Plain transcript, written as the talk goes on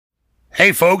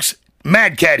Hey folks,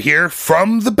 Mad Cat here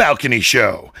from The Balcony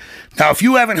Show. Now, if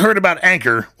you haven't heard about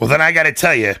Anchor, well then I gotta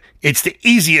tell you, it's the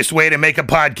easiest way to make a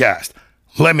podcast.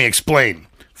 Let me explain.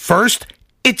 First,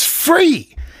 it's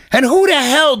free. And who the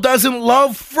hell doesn't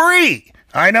love free?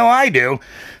 I know I do.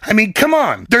 I mean, come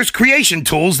on. There's creation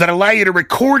tools that allow you to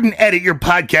record and edit your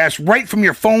podcast right from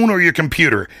your phone or your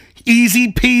computer.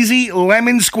 Easy peasy,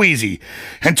 lemon squeezy.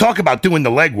 And talk about doing the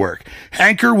legwork.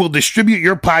 Anchor will distribute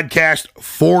your podcast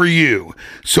for you,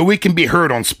 so it can be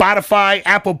heard on Spotify,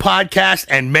 Apple Podcasts,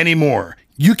 and many more.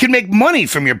 You can make money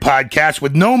from your podcast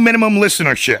with no minimum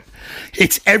listenership.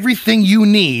 It's everything you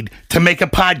need to make a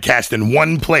podcast in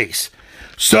one place.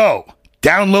 So,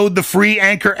 download the free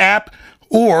Anchor app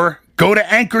or go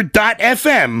to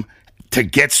anchor.fm to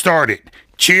get started.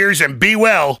 Cheers and be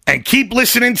well, and keep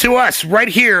listening to us right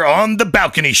here on The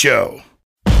Balcony Show.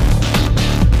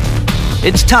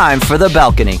 It's time for The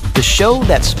Balcony, the show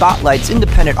that spotlights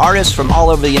independent artists from all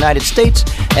over the United States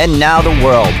and now the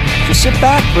world. So sit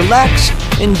back, relax,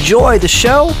 enjoy the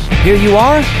show. Here you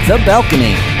are, The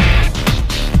Balcony.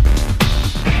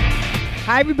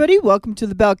 Hi, everybody. Welcome to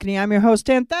The Balcony. I'm your host,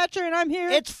 Dan Thatcher, and I'm here.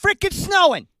 It's frickin'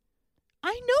 snowing.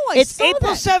 I know. It's saw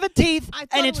April that. 17th, I thought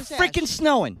and it it's was frickin' Ash.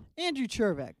 snowing. Andrew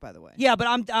Chervak, by the way. Yeah, but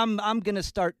I'm gonna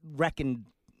start wrecking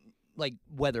like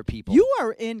weather people. You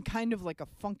are in kind of like a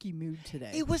funky mood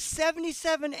today. It was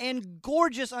 77 and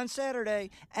gorgeous on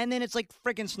Saturday, and then it's like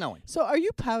frickin' snowing. So are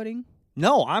you pouting?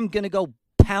 No, I'm gonna go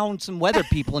pound some weather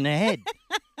people in the head.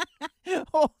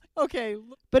 Oh, okay.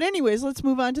 But anyways, let's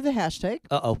move on to the hashtag.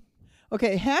 Uh-oh.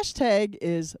 Okay, hashtag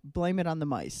is blame it on the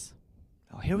mice.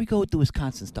 Oh, here we go with the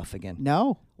Wisconsin stuff again.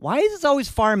 No, Why is this always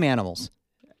farm animals?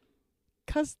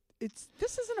 because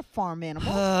this isn't a farm animal.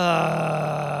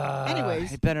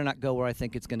 Anyways. It better not go where I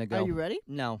think it's going to go. Are you ready?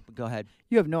 No, go ahead.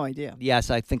 You have no idea. Yes,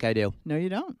 I think I do. No, you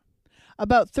don't.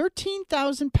 About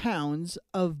 13,000 pounds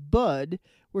of bud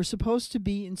were supposed to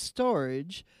be in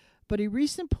storage, but a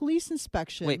recent police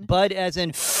inspection... Wait, bud as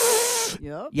in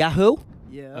Yep. Yahoo?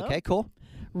 Yep. Okay, cool.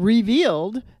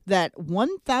 Revealed that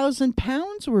 1,000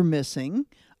 pounds were missing,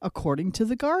 according to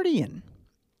The Guardian.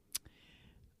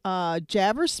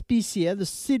 Javier Specia, the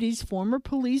city's former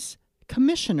police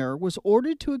commissioner, was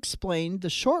ordered to explain the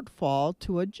shortfall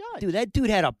to a judge. Dude, that dude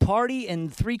had a party in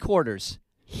 3/4.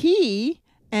 He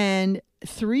and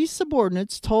 3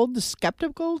 subordinates told the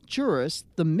skeptical jurist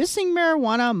the missing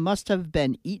marijuana must have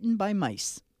been eaten by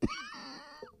mice.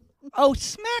 Oh,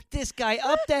 smack this guy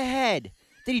up the head.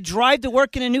 Did he drive to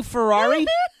work in a new Ferrari?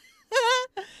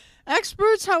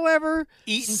 Experts, however,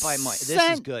 Eaten by mice. This is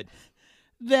sent good.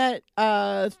 that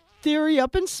theory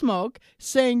up in smoke,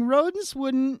 saying rodents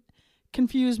wouldn't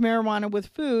confuse marijuana with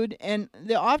food, and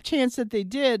the off chance that they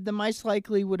did, the mice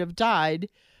likely would have died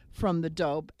from the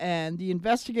dope, and the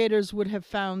investigators would have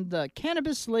found the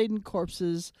cannabis-laden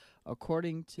corpses,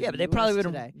 according to Yeah, but they US probably would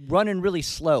Today. have running really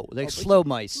slow. Like Oh, but slow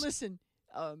mice. Listen,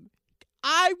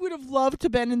 I would have loved to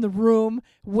have been in the room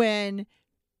when...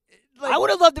 I would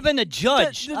have loved to have been the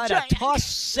judge. the I'd have judge-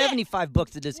 tossed 75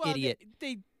 bucks to this Well, idiot.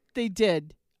 They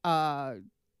did.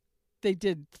 They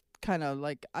did kind of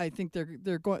like, I think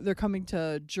they're coming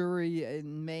to jury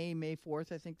in May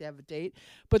 4th. I think they have a date.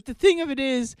 But the thing of it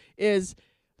is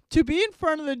to be in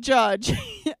front of the judge.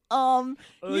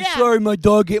 Yeah, Sorry, my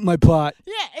dog ate my pot.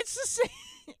 yeah, it's the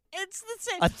same. It's the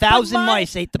same. 1,000 But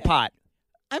mice ate the pot.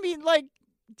 I mean, like,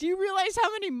 do you realize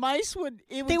how many mice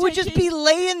They would just be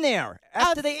laying there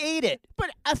after they ate it.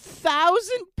 But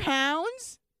 1,000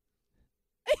 pounds?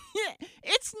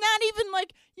 It's not even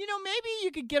like, maybe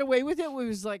you could get away with it. It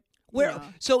was like, Where? yeah.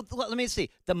 So let me see.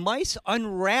 The mice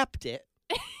unwrapped it,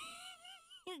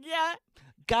 Yeah.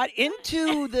 got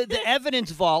into the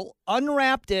evidence vault,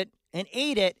 unwrapped it, and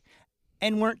ate it,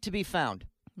 and weren't to be found.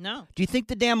 No. Do you think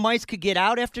the damn mice could get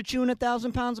out after chewing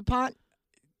 1,000 pounds of pot?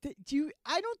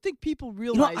 I don't think people You know,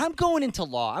 realize. I'm going into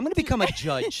law. I'm going to become a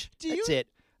judge. Do That's you- it.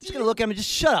 I'm just do going to look at him and just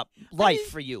shut up. Life mean-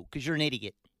 for you, because you're an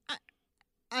idiot.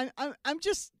 I'm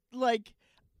just like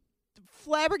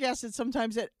flabbergasted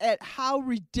sometimes at how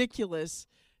ridiculous.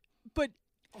 But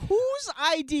whose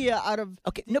idea out of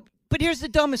Okay, no, but here's the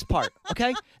dumbest part,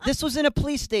 okay? This was in a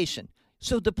police station.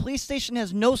 So the police station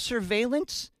has no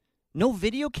surveillance, no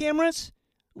video cameras,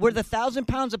 where the 1,000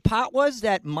 pounds of pot was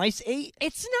that mice ate?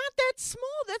 It's not that small.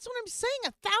 That's what I'm saying.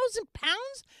 1,000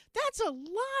 pounds? That's a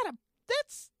lot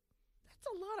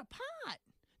of pot.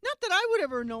 Not that I would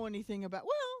ever know anything about.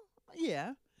 Well,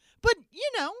 yeah. But,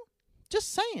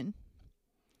 just saying.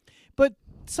 But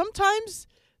sometimes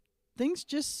things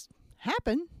just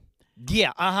happen.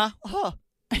 Yeah, uh-huh.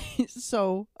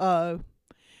 So,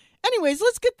 anyways,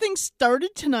 let's get things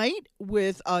started tonight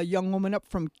with a young woman up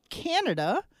from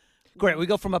Canada Great. We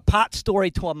go from a pot story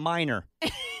to a minor.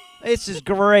 This is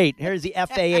great. Here's the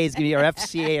FAA is going to be, or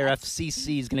FCA or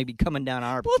FCC is going to be coming down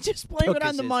our. We'll just blame it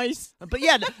on the Focuses. mice. But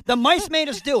yeah, the mice made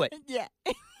us do it. Yeah.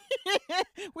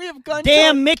 We have gun.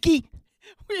 Damn, Mickey.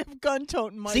 We have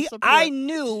gun-toting mice. See, up I here.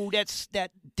 knew that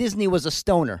Disney was a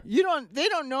stoner. They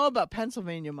don't know about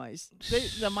Pennsylvania mice.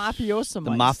 The mafiosa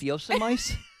The mice. mafiosa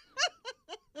mice.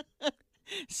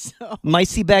 So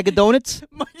Micey bag of donuts.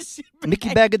 micey bag.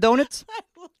 Mickey bag of donuts.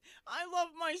 I love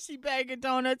micey bag of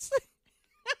donuts.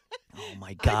 Oh my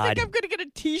I God. think I'm gonna get a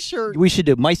T-shirt. We should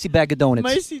do Micey bag of donuts.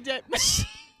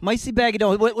 Micey Bag of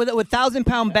donuts with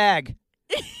 1,000-pound bag.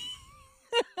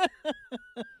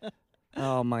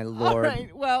 Oh my Lord. All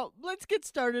right. Well, let's get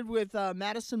started with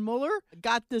Madison Muller.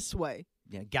 Got This Way.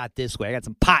 Yeah, got this way. I got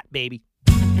some pot, baby.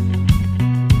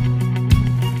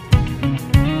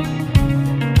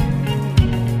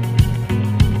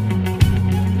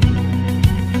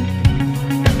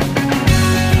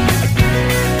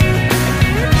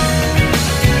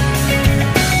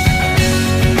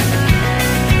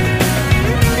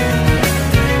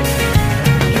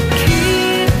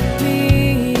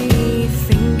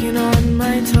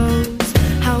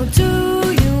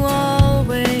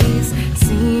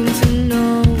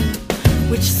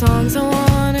 Songs I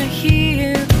wanna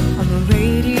hear on the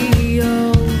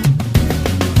radio.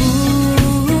 Who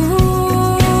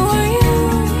are you?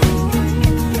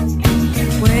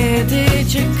 Where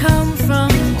did you come from?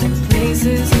 All the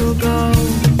places you'll go.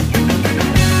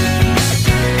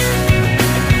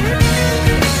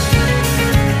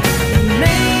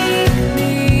 Make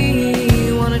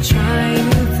me wanna try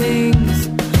new things,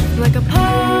 like a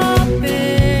puppet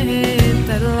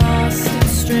that lost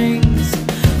its strings.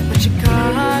 But you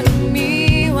caught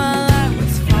me while I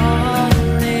was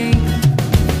falling.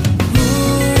 Who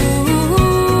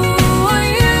are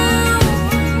you?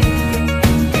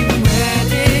 Where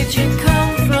did you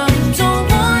come from? Don't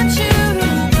want you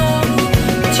to go.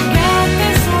 But you got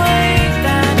this way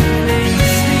that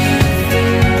makes me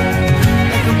feel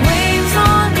like I'm waves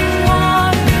on the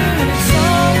water, and it's so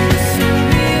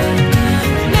surreal.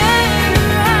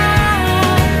 Never had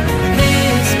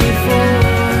this before.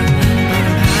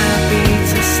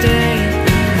 To stay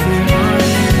if you want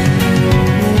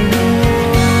more.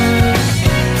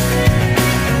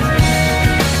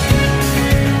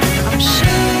 I'm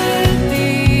sure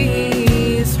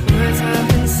these words have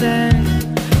been said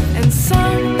and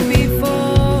sung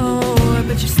before,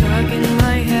 but you're stuck in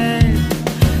my head.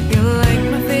 You're like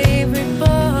my favorite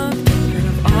book that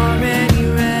I've already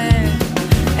read,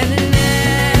 and it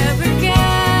never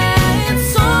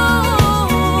gets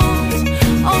old.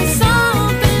 Oh,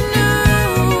 something new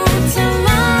to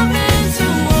love and to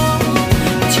hold.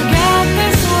 But you got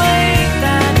this way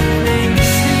that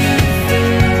makes me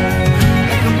feel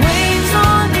like I'm waves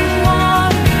on the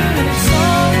water, and it's so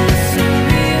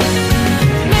surreal.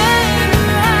 Never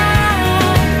had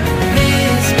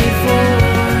this before,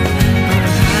 but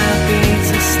I'm happy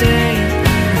to stay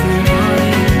if you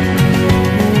want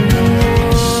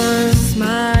more.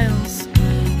 Smiles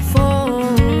for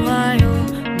a while,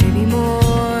 maybe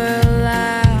more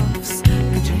laughs.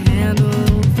 Could you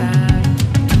handle that?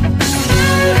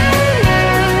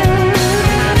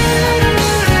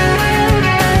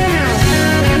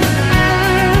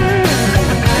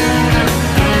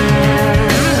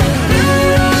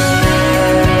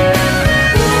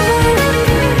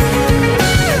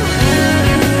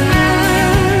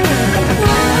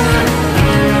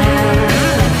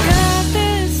 Got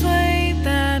this way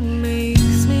that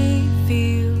makes me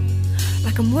feel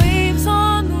like I'm waves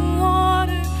on the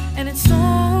water, and it's so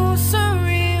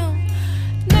surreal.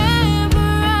 Never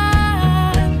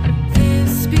had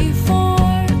this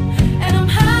before, and I'm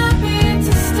happy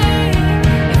to stay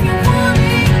if you want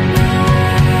me more.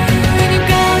 When you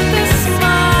got this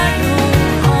smile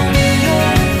on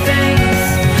your face,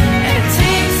 and it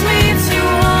takes me to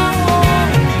a whole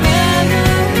better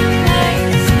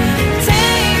place.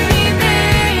 Take me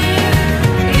there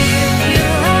if you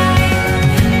like,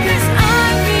 'cause I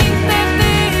think that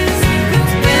this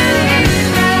could be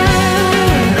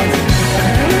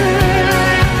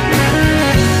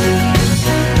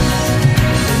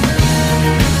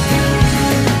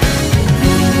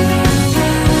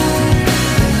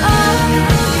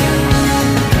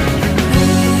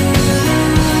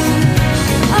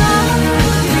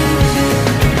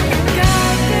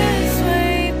got this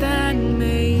way that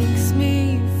makes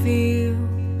me feel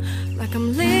like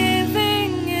I'm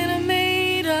living in a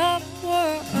made-up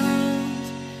world,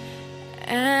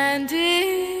 and it's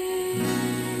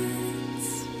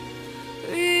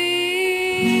real.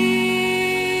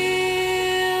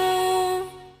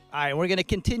 All right, we're going to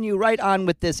continue right on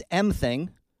with this M thing.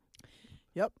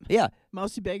 Yep. Yeah,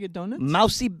 Mousy bag of donuts.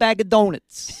 mousy bag of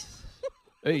donuts.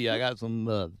 Hey, I got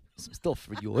some stuff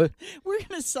for you. We're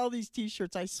gonna sell these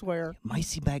T-shirts. I swear.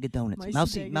 Mousy bag of donuts.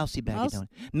 Mousy Mousy bag bag of- of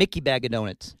donuts. Mickey bag of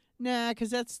donuts. Nah,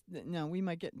 because we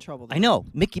might get in trouble. I know,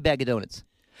 Mickey bag of donuts.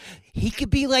 He could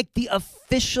be like the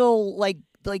official like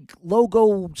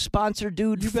logo sponsor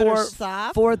dude You better for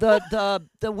stop.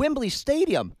 the Wembley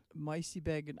Stadium. Micey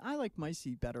bag. I like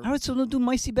Micey better. All right, so we'll do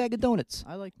Micey bag of donuts.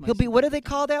 I like. He'll be. Micey What do bag. they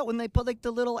call that when they put like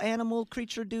the little animal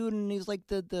creature dude and he's like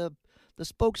the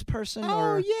spokesperson Oh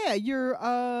or yeah, you're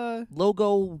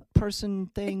logo person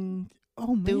thing?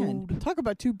 Oh man, Dude. talk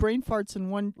about two brain farts in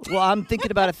one. Well, I'm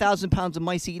thinking about 1,000 pounds of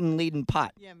mice eating leading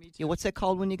pot. Yeah, me too. Yeah, what's that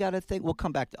called when you got a thing? We'll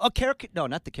come back to. Oh, caricature. No,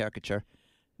 not the caricature.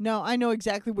 No, I know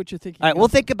exactly what you're thinking. All right, of. we'll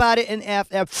think about it and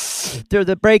after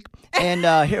the break. And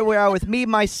here we are with Me,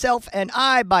 Myself, and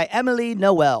I by Emily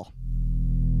Noel.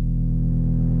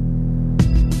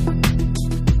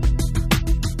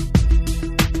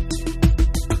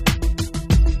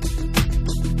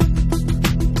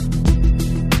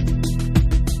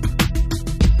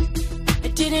 I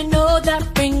didn't know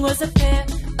that ring was a pair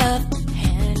of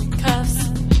handcuffs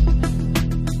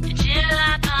until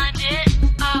I pawned it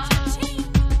off.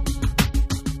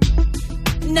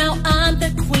 Now I'm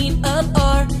the queen of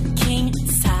our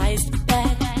king-sized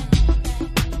bed,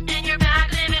 and you're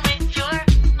back living with your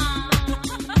mom.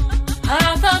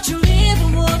 I thought you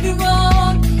even would be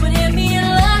wrong when hit me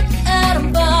like an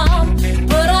atom bomb,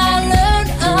 but I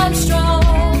learned I'm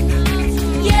strong.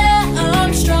 Yeah,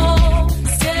 I'm strong.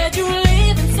 Said you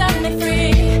leave and set me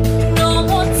free. No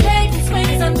more taking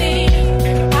swings on me.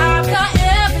 I've got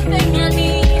everything I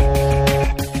need.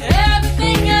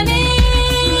 Everything I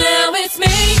need. Now it's me,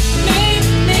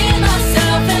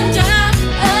 myself, and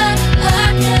I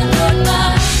can look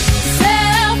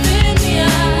myself in the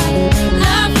eye.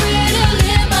 I'm free to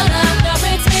live my life. Now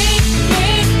it's me,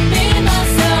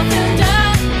 myself, and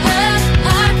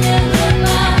I can look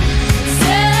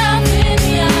myself in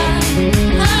the eye.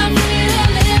 I'm free to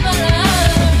live my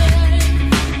life.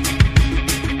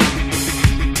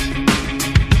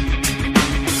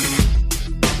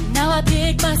 Now I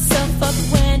pick myself up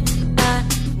when I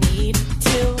need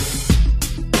to.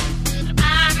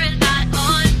 I rely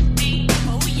on me.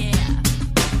 Oh yeah.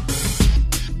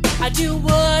 I do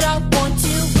what I want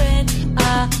to when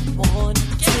I want to.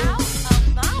 Get out of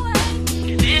my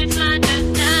way. It's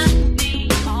understand me.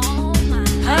 Oh my.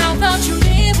 I thought you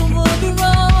even would be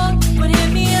wrong when hit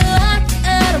me like an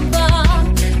atom bomb,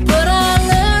 but I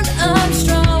learned I'm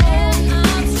strong.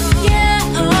 Yeah,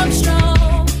 I'm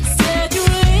strong. Said you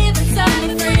leave and set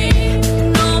me free.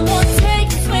 No more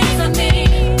taking swings on me.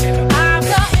 I've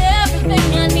got everything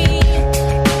I need.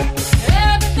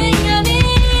 Everything I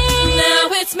need. Now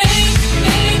it's me,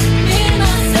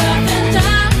 myself, and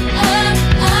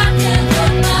I can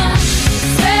look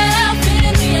myself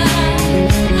in the eye.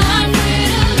 I'm free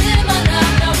to live my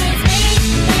life. Now it's me,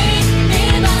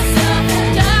 myself,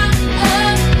 and I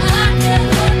can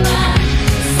look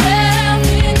myself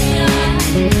in the eye.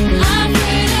 I'm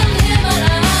free to live my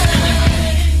life.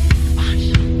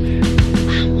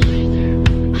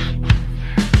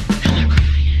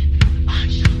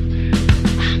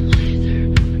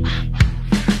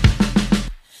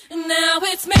 Now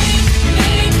it's me,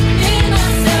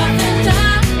 myself, and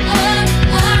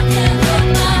I can look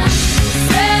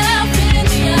myself in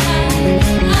the eye.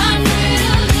 I'm free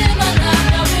to live my life.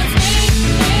 Now it's me,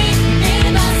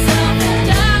 myself, and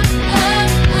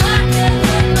I can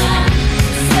look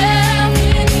myself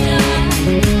in the eye.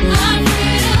 I'm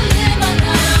free to live my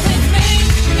life. It's me,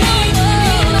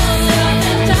 myself,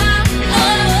 and I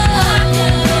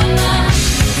can look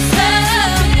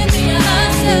myself in the eye.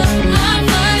 I'm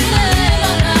free to live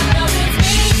my life. Now it's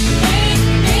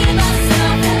me,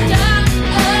 myself, and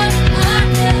I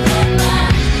can look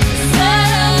myself.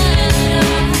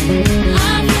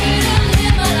 I'm free to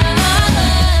live my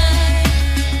life.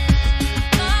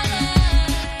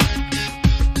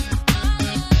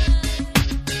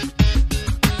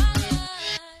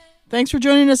 Thanks for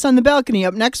joining us on the balcony.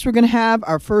 Up next, we're going to have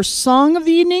our first song of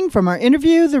the evening from our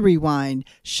interview, The Rewind.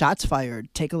 Shots fired.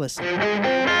 Take a listen.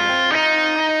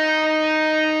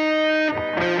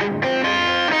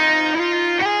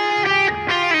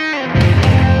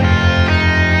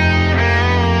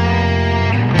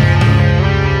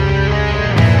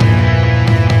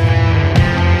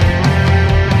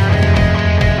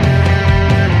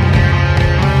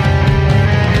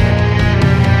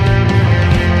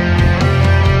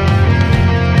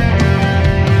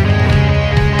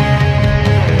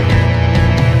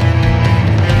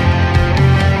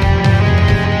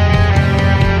 Now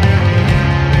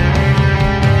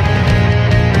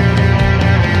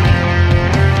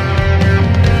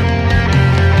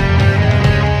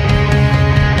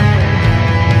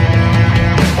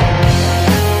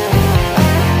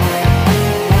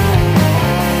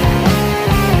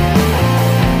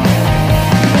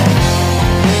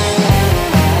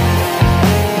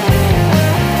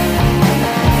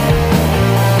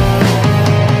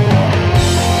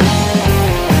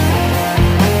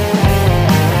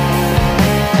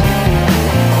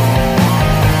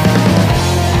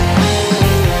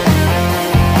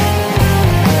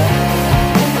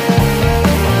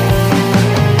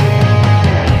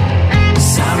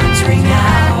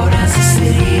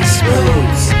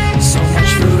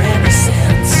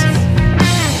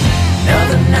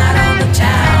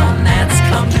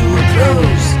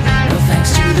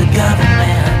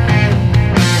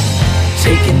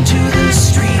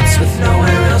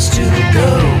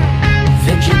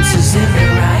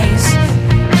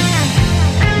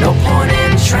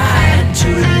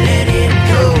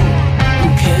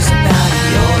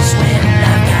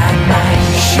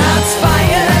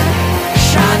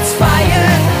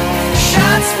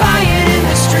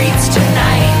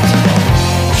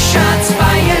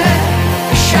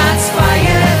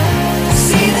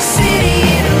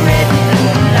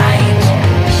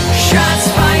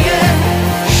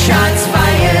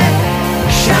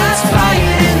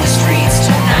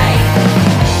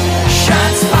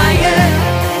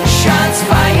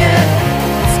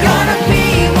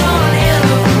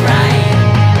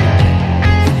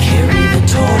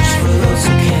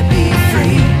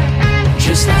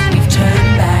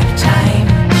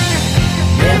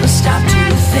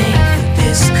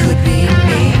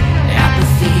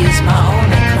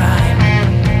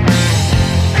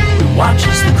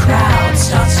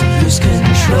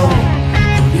glow.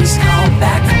 Police call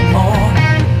back for more.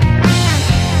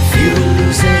 Fear of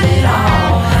losing it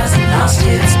all hasn't lost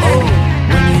its hold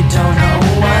when you don't know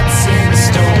what's in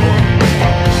store.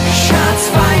 Shots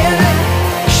fired,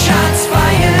 shots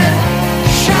fired,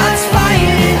 shots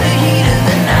fired in the heat of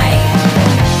the night.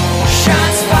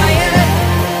 Shots fired,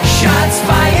 shots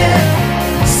fired,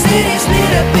 cities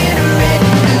lit up in a red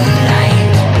and blue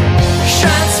light.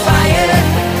 Shots fired,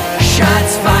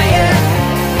 shots fired,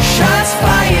 shots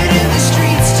fired in the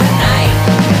streets tonight.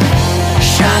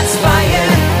 Shots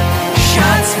fired,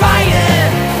 shots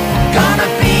fired, gonna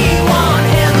be one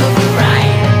hell of a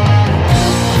ride.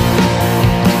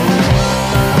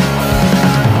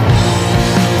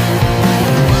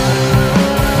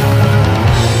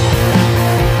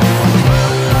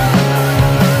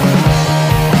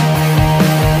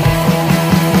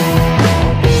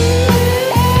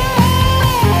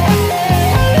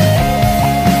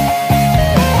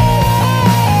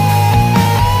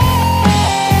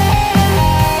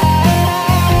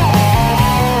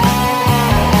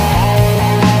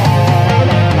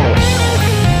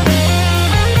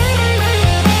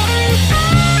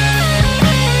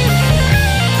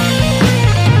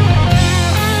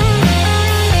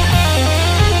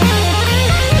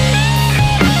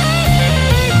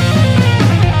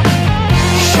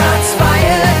 Shots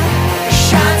fired,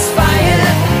 shots fired,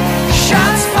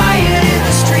 shots fired in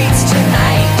the streets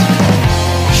tonight.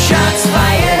 Shots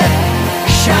fired,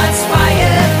 shots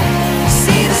fired,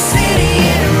 see the city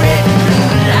in a red and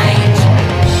blue light.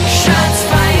 Shots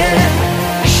fired,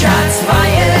 shots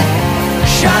fired,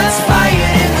 shots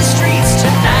fired in the streets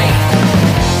tonight.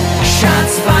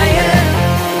 Shots fired,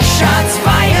 shots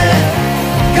fired,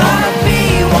 gonna be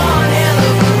one hell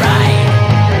of a ride.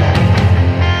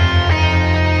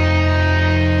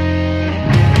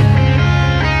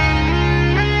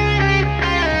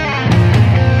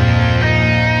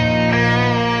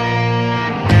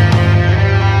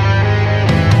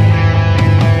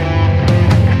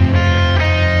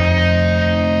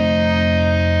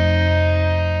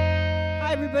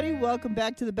 Hi, everybody. Welcome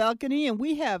back to the balcony. And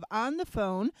we have on the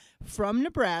phone from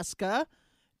Nebraska,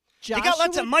 They got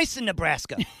lots of mice in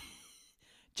Nebraska.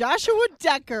 Joshua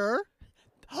Decker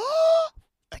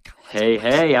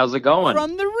Hey, how's it going?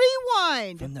 from the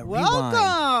Rewind. From the Rewind.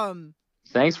 Welcome.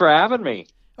 Thanks for having me.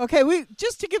 Okay, we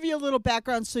just to give you a little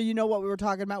background so you know what we were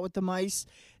talking about with the mice.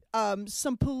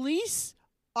 Some police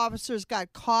officers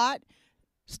got caught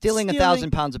Stealing Stealing-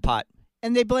 1,000 pounds of pot.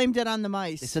 and they blamed it on the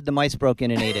mice. They said the mice broke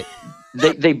in and ate it.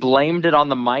 They blamed it on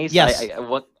the mice. Yes.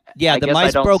 What? Yeah, I the guess I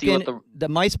mice don't broke see in. what The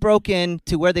mice broke in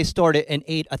to where they stored it and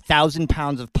ate 1,000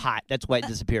 pounds of pot. That's why it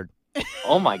disappeared.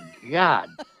 Oh my God.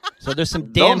 So there's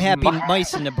some damn Those happy mi-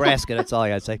 mice in Nebraska. That's all I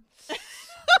gotta say.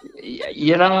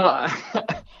 You know,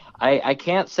 I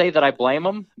can't say that I blame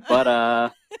them,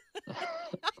 but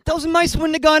Those mice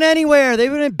wouldn't have gone anywhere. They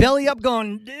would have belly up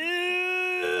going, dude,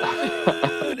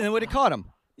 and it would have caught them.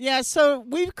 Yeah, so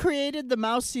we've created the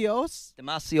Mousios. The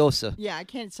Maciosa, Yeah, I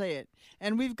can't say it.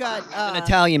 And we've got an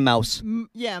Italian mouse.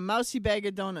 Mousy Bag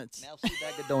of Donuts. Mousy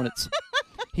bag of donuts.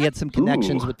 He had some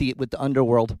connections Ooh. with the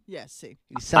underworld. Yeah, see.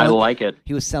 He was I selling, like it.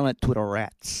 He was selling it to the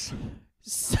rats.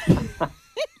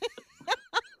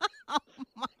 Oh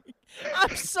my!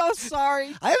 I'm so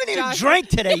sorry. I haven't even Josh. drank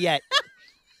today yet.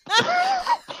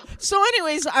 So,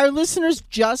 anyways, our listeners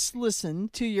just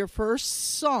listened to your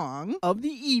first song of the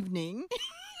evening.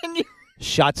 And you-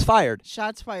 Shots fired.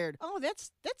 shots fired. Oh,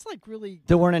 that's like really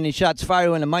There weren't any shots fired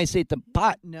when the mice ate the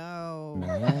pot. no.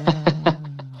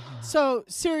 So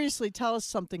seriously, tell us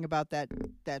something about that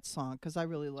song because I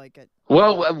really like it.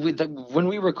 Well, when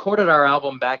we recorded our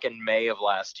album back in May of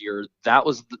last year,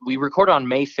 we recorded on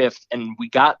May 5th, and we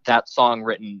got that song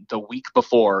written the week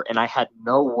before, and I had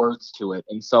no words to it.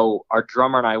 And so our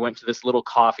drummer and I went to this little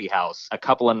coffee house a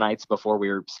couple of nights before we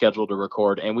were scheduled to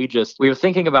record, and we were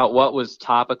thinking about what was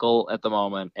topical at the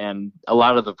moment, and a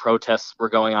lot of the protests were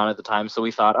going on at the time. So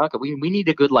we thought, okay, we need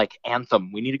a good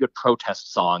anthem. We need a good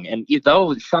protest song. And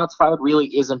though Shots Fired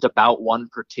really isn't about one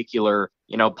particular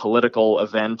political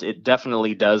event, it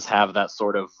definitely does have that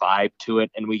sort of vibe to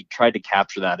it, and we tried to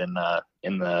capture that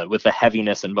with the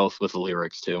heaviness and both with the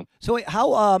lyrics too. So wait, how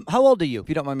old are you, if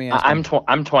you don't mind me asking?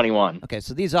 I'm 21. Okay,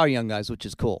 so these are young guys, which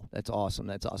is cool. That's awesome.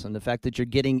 That's awesome. The fact that you're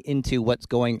getting into what's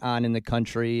going on in the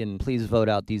country, and please vote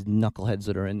out these knuckleheads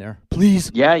that are in there.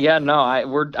 Please. Yeah, no,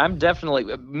 I'm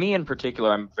definitely, me in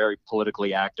particular, I'm very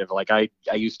politically active. Like I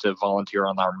used to volunteer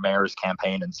on our mayor's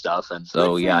campaign and stuff, and so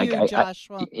Good for yeah, you,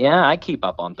 Joshua. I keep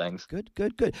up on things. Good.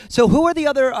 So who are the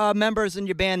other members in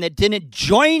your band that didn't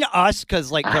join us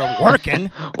because they're working?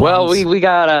 Fucking. Well, bums. we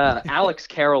got Alex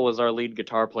Carroll is our lead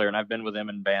guitar player, and I've been with him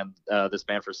in this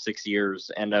band for 6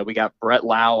 years. And we got Brett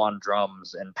Lau on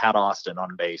drums and Pat Austin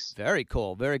on bass. Very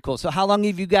cool. Very cool. So how long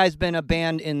have you guys been a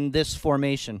band in this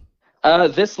formation?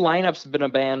 This lineup's been a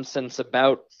band since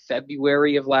about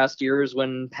February of last year is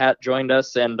when Pat joined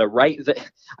us. And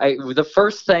the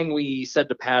first thing we said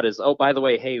to Pat is, oh, by the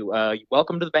way, hey,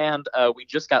 welcome to the band. We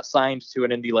just got signed to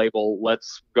an indie label.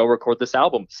 Let's go record this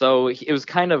album. So it was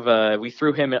kind of we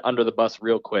threw him under the bus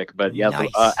real quick. But yeah,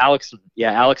 Nice. Alex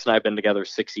and I have been together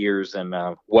 6 years, and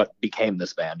what became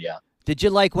this band, yeah. Did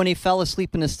you like when he fell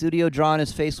asleep in the studio drawing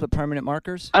his face with permanent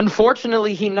markers?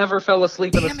 Unfortunately, he never fell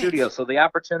asleep in the Damn it. studio, so the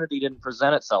opportunity didn't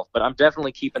present itself. But I'm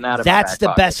definitely keeping that in my That's back the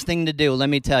pocket. best thing to do, let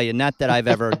me tell you. Not that I've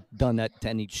ever done that to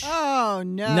any... Oh,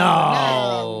 no.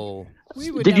 No. We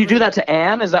would Did you never- do that to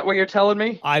Anne? Is that what you're telling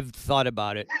me? I've thought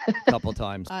about it a couple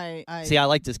times. I See, I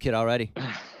like this kid already.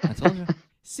 I told you.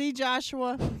 see,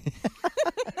 Joshua.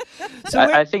 So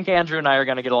we're- I think Andrew and I are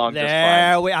going to get along just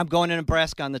there, fine. I'm going to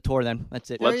Nebraska on the tour then. That's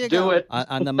it. There Let's you do go. it.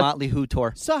 On the Motley Who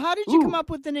tour. So how did you Ooh. come up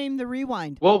with the name The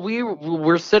Rewind? Well, we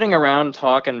were sitting around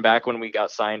talking back when we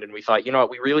got signed, and we thought, you know what,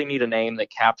 we really need a name that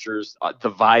captures the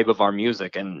vibe of our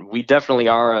music. And we definitely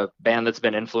are a band that's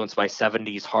been influenced by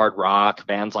 70s hard rock,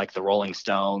 bands like the Rolling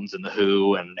Stones and the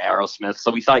Who and Aerosmith.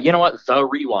 So we thought, you know what, The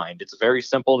Rewind. It's a very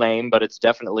simple name, but it's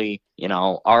definitely,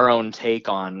 our own take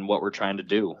on what we're trying to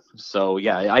do. So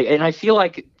yeah, I feel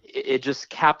like it just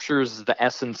captures the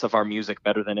essence of our music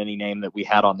better than any name that we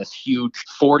had on this huge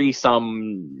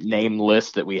 40-some name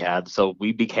list that we had. So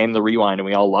we became The Rewind, and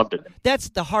we all loved it. That's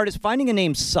the hardest. Finding a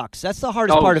name sucks. That's the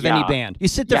hardest Oh, part of any yeah. band. You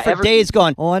sit there Yeah, for every- days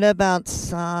going, what about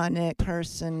Sonic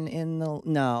person in the...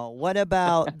 No. What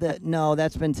about the... No,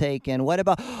 that's been taken. What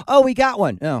about... Oh, we got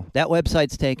one. No, that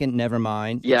website's taken. Never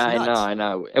mind. Yeah, It's nuts. I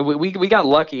know. And we got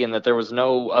lucky in that there was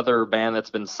no other band that's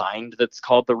been signed that's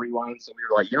called The Rewind. So we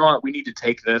were like, you know what, we need to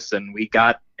take this, and we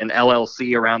got an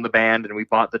LLC around the band, and we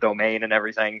bought the domain and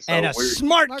everything. So And a we're,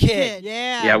 smart Smart kid.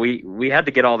 Yeah. yeah, we had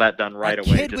to get all that done right a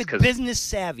away. kid just with because business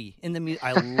savvy in the music.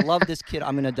 I love this kid.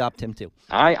 I'm going to adopt him too.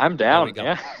 I'm down. we go.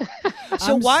 Yeah.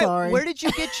 So I'm why? sorry. Where did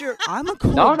you get your? I'm a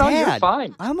cool No, dad. you're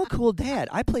fine. I'm a cool dad.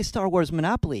 I play Star Wars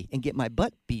Monopoly and get my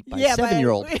butt beat by Yeah, a but-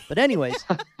 7-year-old. But anyways,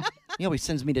 he always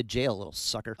sends me to jail, little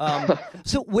sucker.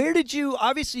 So where did you?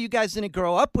 Obviously, you guys didn't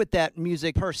grow up with that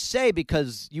music per se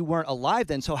because you weren't alive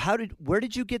then. So where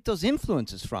did you get those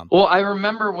influences from? Well, I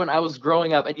remember when I was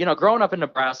growing up, and growing up in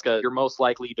Nebraska, you're most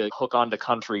likely to hook onto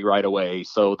country right away.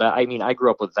 So I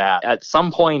grew up with that. At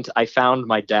some point, I found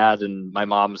my dad and my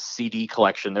mom's CD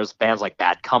collection. There's bands like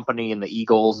Bad Company and the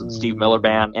Eagles and Steve Miller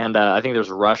Band, and I think there's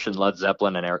Rush and Led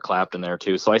Zeppelin and Eric Clapton there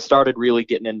too. So I started really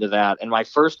getting into that. And my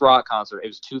first rock concert, it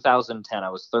was 2010. I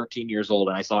was 13 years old,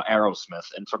 and I saw Aerosmith.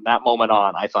 And from that moment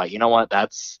on, I thought, you know what,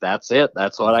 that's it.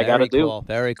 That's what I got to do. Cool.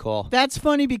 Very cool. That's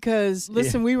funny because,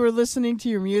 listen, we were listening to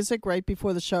your music right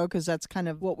before the show because that's kind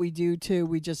of what we do too.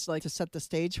 We just like to set the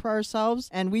stage for ourselves,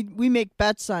 and we make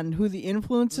bets on who the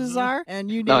influences are, and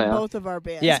you named yeah. both of our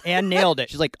bands. Yeah, Anne nailed it.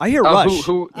 She's like, I hear Oh, Rush.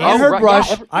 I oh, heard right, Rush.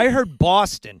 yeah, I heard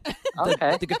Boston.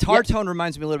 Okay. The guitar tone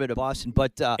reminds me a little bit of Boston,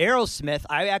 but Aerosmith,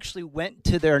 I actually went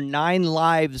to their 9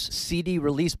 Lives CD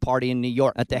release party in New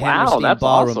York at the Wow, Hammerstein that's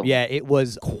Ballroom. awesome. Yeah, it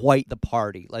was quite the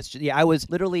party. I was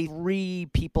literally 3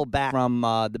 people back from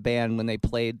the band when they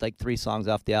played like 3 songs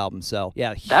off the album. So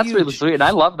yeah, That's huge. really sweet, and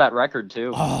I love that record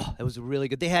too. Oh, it was really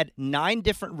good. They had 9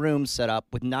 different rooms set up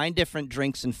with 9 different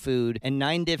drinks and food and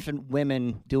 9 different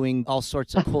women doing all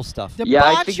sorts of cool stuff. Yeah,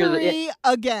 I figure that Debauchery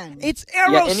again. It's Yeah,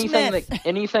 Aerosmith.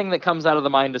 anything that comes out of the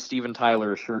mind of Steven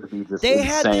Tyler is sure to be just They insane.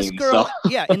 had this girl, So.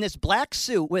 yeah, in this black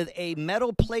suit with a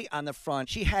metal plate on the front.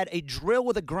 She had a drill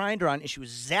with a grinder on, and she was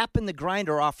zapping the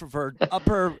grinder off of her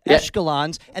upper Yeah.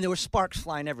 echelons, and there were sparks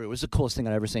flying everywhere. It was the coolest thing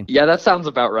I'd ever seen. Yeah, that sounds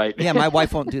about right. Yeah, my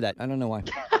wife won't do that. I don't know why.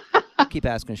 Keep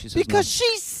asking. She says because no.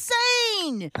 she's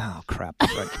sane. Oh, crap.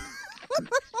 That's right.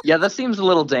 Yeah, that seems a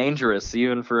little dangerous,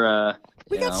 even for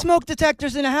We you got know. smoke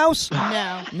detectors in the house.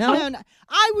 No. No?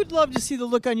 I would love to see the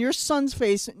look on your son's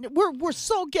face. We're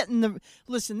so getting the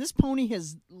listen. This pony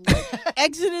has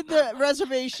exited the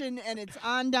reservation and it's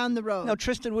on down the road. No,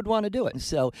 Tristan would want to do it.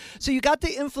 So you got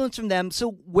the influence from them.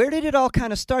 So where did it all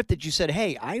kind of start that you said,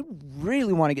 hey, I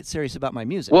really want to get serious about my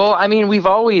music? Well, I mean, we've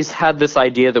always had this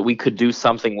idea that we could do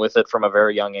something with it from a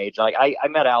very young age. Like I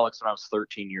met Alex when I was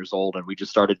 13 years old, and we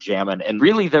just started jamming. And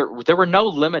really, there were no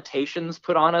limitations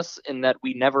put on us in that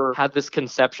we never had this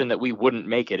conception that we wouldn't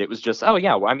make it. It was just, oh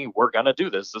yeah, well, I mean, we're gonna do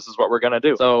this. This is what we're gonna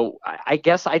do. So I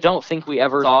guess I don't think we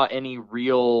ever saw any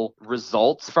real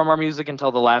results from our music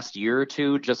until the last year or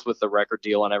two, just with the record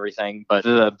deal and everything. But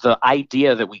the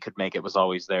idea that we could make it was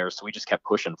always there, so we just kept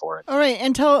pushing for it. All right,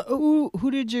 and tell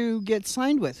who did you get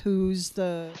signed with? Who's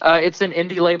the? It's an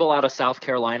indie label out of South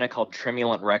Carolina called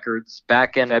Tremulant Records.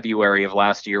 Back in February of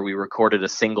last year, we recorded a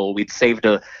single. We'd saved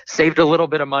a little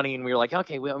bit of money, and we were like,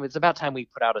 okay, well, it's about time we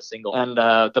put out a single. And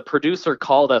the producer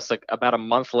called us about a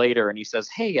month later, and he says,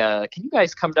 hey, can you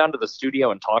guys come down to the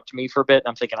studio and talk to me for a bit? And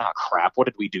I'm thinking, oh crap, what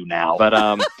did we do now? But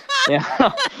yeah,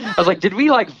 I was like, did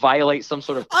we like violate some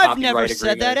sort of copyright I've never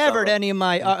said that ever to any of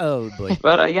my. Oh boy.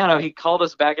 But yeah, no, he called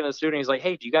us back in the studio. And he's like,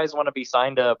 hey, do you guys want to be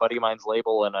signed to a buddy of mine's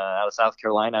label in out of South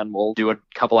Carolina, and we'll do a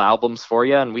couple albums for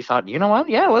you? And we thought, you know what?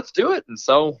 Yeah, let's do it. And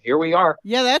so here we are.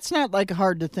 Yeah, that's not like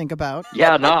hard to think about.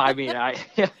 Yeah, no, I mean,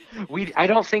 I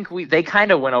don't think they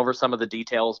kind of went over some of the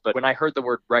details, but when I heard the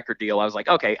word record deal, I was like,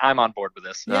 okay, I'm on board with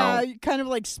this. Yeah, kind of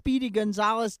like Speedy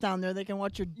Gonzalez down there. They can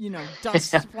watch your,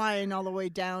 dust flying all the way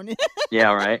down.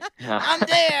 Yeah, right. Yeah. I'm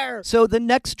there. So the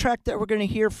next track that we're going to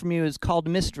hear from you is called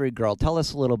Mystery Girl. Tell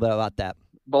us a little bit about that.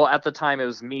 Well, at the time, it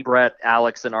was me, Brett,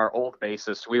 Alex, and our old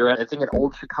bassist. We were at, I think, at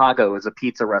Old Chicago, is a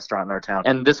pizza restaurant in our town.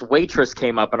 And this waitress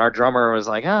came up, and our drummer was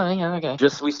like, oh, yeah, okay.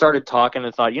 We started talking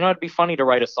and thought, it'd be funny to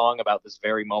write a song about this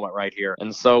very moment right here.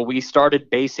 And so we started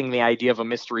basing the idea of a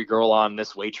mystery girl on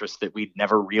this waitress that we'd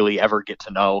never really ever get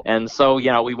to know. And so,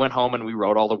 we went home and we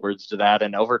wrote all the words to that.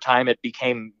 And over time, it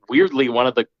became weirdly one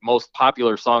of the most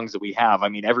popular songs that we have. I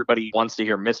mean, everybody wants to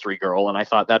hear Mystery Girl, and I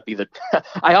thought that'd be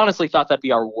I honestly thought that'd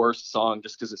be our worst song,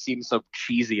 just because it seemed so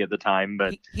cheesy at the time.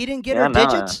 But he didn't get her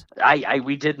digits?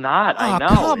 We did not. Oh, I know.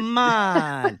 Come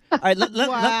on. All right,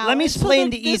 let me explain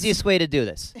the easiest way to do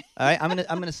this. All right, I'm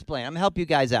gonna explain. I'm gonna help you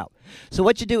guys out. So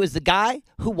what you do is the guy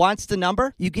who wants the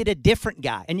number, you get a different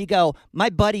guy, and you go, my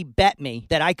buddy bet me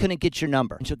that I couldn't get your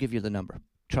number, and she'll give you the number.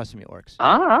 Trust me, it works.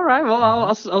 All right.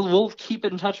 Well, we'll keep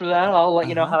in touch with that. I'll let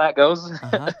you know how that goes.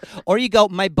 Or you go,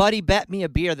 my buddy bet me a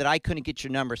beer that I couldn't get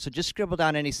your number. So just scribble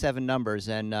down any 7 numbers,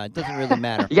 and it doesn't really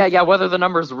matter. Yeah. Whether the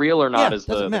number's real or not is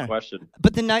the question.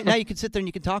 But then now you can sit there and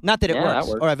you can talk. Not that it works,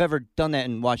 that works. or I've ever done that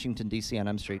in Washington, D.C. on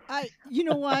M Street. You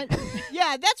know what?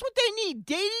 Yeah, that's what they need.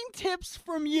 Dating tips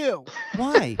from you.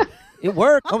 Why? It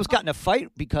worked. I almost got in a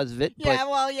fight because of it. Yeah,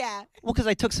 Well, because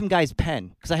I took some guy's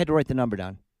pen because I had to write the number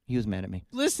down. He was mad at me.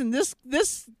 Listen, this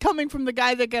coming from the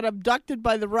guy that got abducted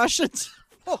by the Russians.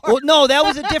 Well, no, that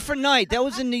was a different night. That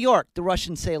was in New York. The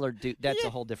Russian sailor dude. That's a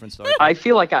whole different story. I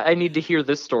feel like I need to hear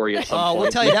this story at some point.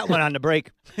 We'll tell you that one on the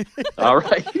break. All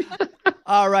right.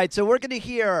 All right, so we're going to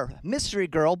hear Mystery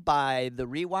Girl by The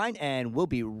Rewind, and we'll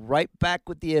be right back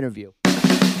with the interview.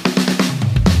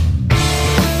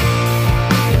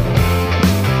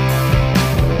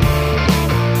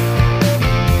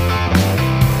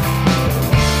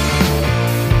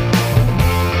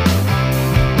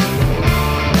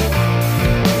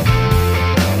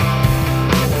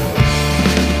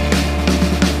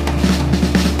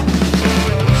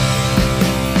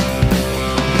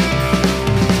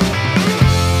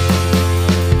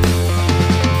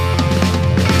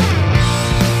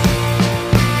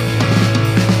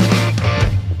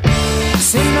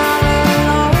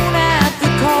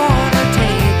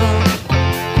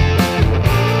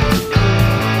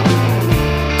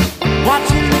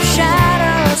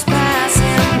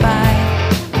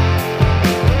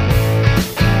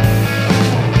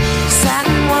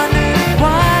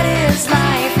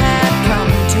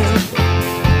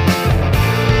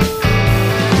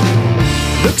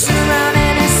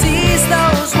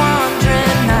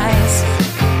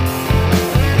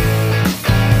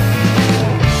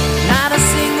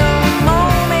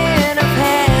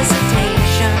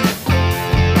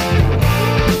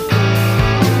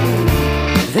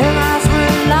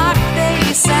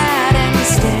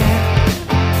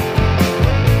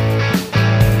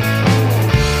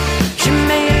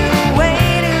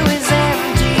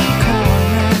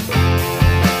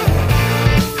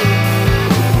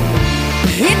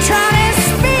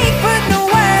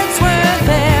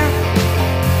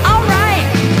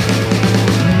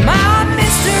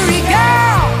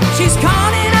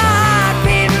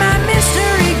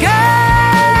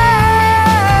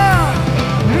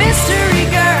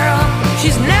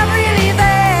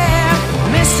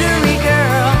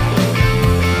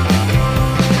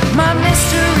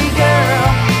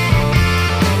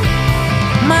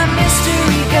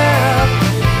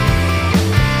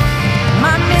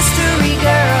 mystery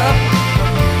girl.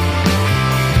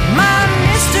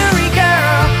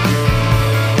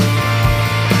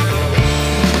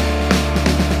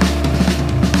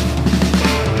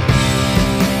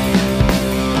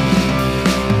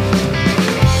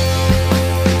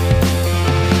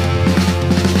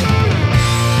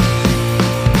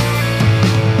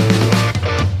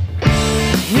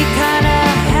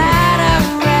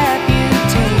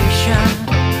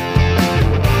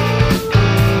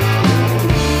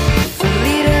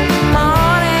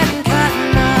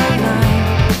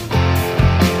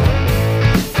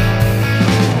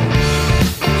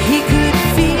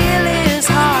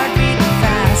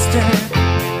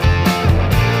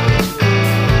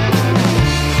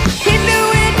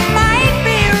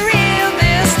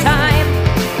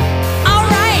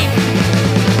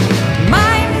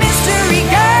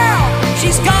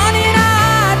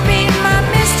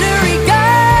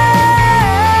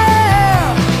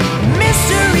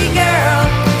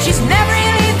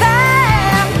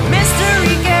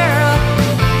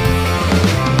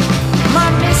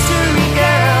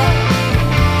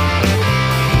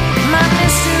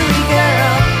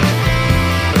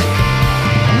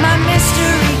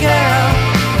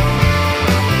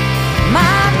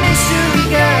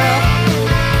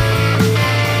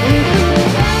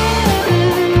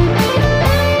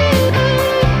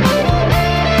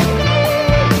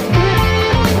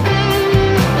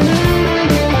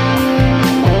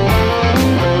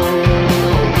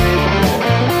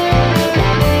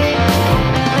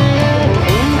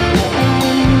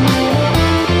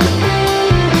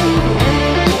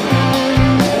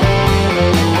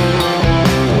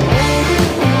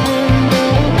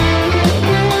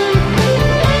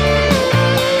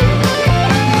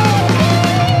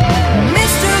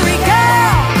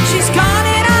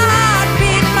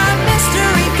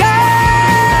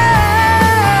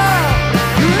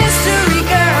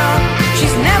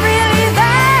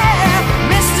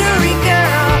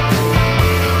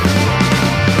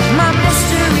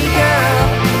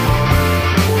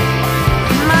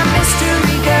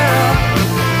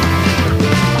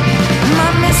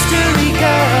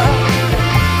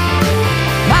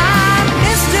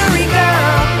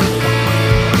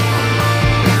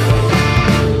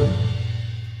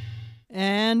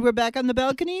 And we're back on the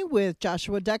balcony with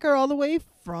Joshua Decker all the way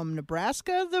from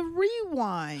Nebraska, the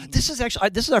Rewind. This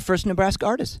is our first Nebraska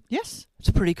artist. Yes. It's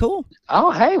pretty cool.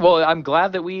 Oh, hey. Well, I'm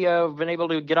glad that we have been able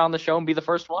to get on the show and be the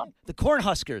first one. The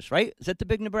Cornhuskers, right? Is that the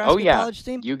big Nebraska Oh, yeah. college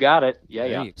team? You got it. Yeah,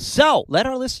 There yeah. you- So, let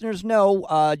our listeners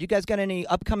know, you guys got any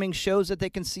upcoming shows that they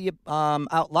can see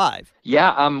out live?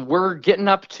 Yeah, we're getting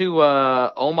up to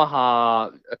Omaha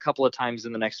a couple of times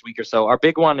in the next week or so. Our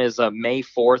big one is May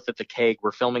 4th at the Keg.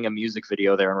 We're filming a music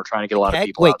video there, and we're trying to get a lot of Keg?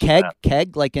 people Wait, out to keg? that.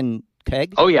 Keg, like in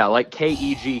keg? Oh, yeah, like Keg,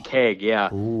 Keg,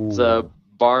 yeah. Ooh. It's a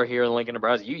bar here in Lincoln,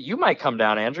 Nebraska. You might come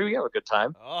down, Andrew. You have a good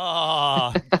time.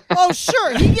 Oh. Oh,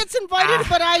 sure. He gets invited,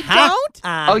 but I don't.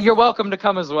 Oh, you're welcome to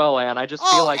come as well, Ann. I just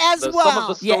feel Oh, like as some of well.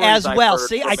 the stories Yeah, as I've well. heard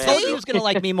See, from I told you he Andrew- was going to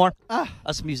like me more. Ah.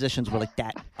 Us musicians were like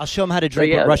that. I'll show him how to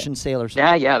drink yeah, with Russian sailors.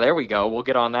 Yeah, there we go. We'll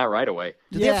get on that right away.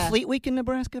 Do they Yeah. have Fleet Week in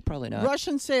Nebraska? Probably not.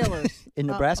 Russian sailors. In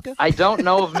Nebraska? I don't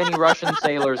know of many Russian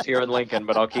sailors here in Lincoln,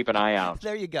 but I'll keep an eye out.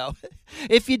 There you go.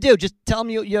 If you do, just tell them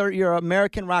you're an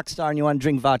American rock star and you want to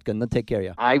drink vodka, and they'll take care of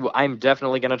you. I'm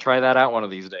definitely going to try that out one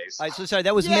of these days. All right, so sorry,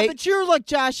 that was Yeah, May. but you're like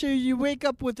Joshua. You wake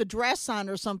up with a dress on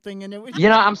or something, and it was. You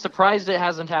know, I'm surprised it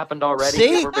hasn't happened already. See,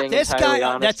 if we're being this entirely guy.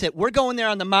 honest. That's it. We're going there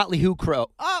on the Motley Who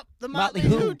Oh, the Motley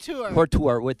Who tour. Or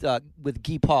tour with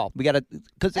Guy Paul. We got to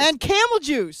And camel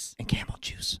juice. and camel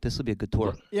juice. This will be a good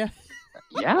tour. Yeah.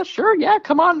 Yeah, sure. Yeah,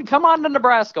 come on to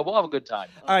Nebraska. We'll have a good time.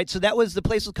 All right, so that was the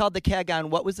place was called the Keg on.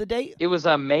 What was the date? It was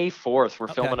May 4th. We're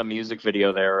Okay. filming a music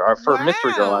video there, for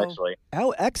Mystery Girl, Wow. actually.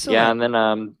 Oh, excellent. Yeah,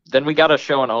 and then we got a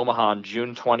show in Omaha on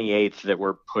June 28th that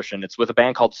we're pushing. It's with a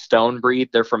band called Stonebreed.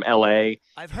 They're from LA.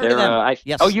 I've heard of them.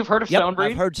 Yes. Oh, you've heard of Yep,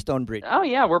 Stonebreed? I've heard Stonebreed. Oh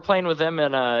yeah, we're playing with them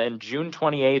in June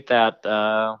 28th at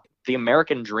the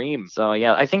American Dream. So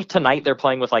yeah, I think tonight they're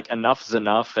playing with like Enough's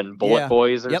Enough and Bullet Yeah.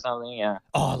 Boys or Yep. something. Yeah.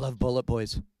 Oh, I love Bullet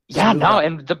Boys. Yeah, Smooth no, up.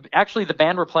 and the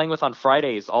band we're playing with on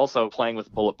Friday is also playing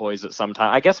with Bullet Boys at some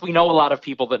time. I guess we know a lot of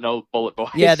people that know Bullet Boys.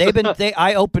 Yeah,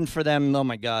 I opened for them. Oh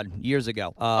my God, years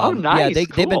ago. Oh, Yeah, nice, they've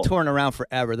been cool. touring around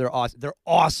forever. They're awesome. They're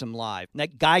awesome live. And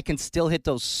that guy can still hit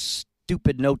those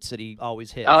stupid notes that he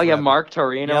always hit. Oh yeah, forever. Mark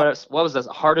Torino. Yep. What was this?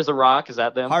 Hard as a Rock? Is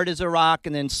that them? Hard as a Rock,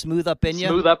 and then Smooth Up in Ya.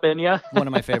 Smooth Up in Ya. One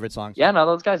of my favorite songs. Yeah, no,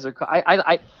 those guys are cool.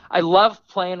 I love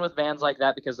playing with bands like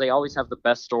that because they always have the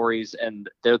best stories and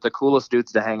they're the coolest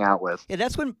dudes to hang out with. Yeah,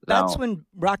 that's No. when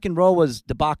rock and roll was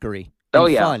debauchery. Oh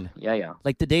and yeah, fun. yeah.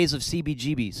 Like the days of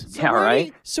CBGBs. Yeah,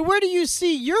 right. So where do you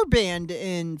see your band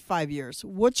in 5 years?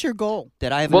 What's your goal?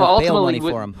 That I have Well, enough bail ultimately,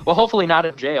 money for them. well, hopefully not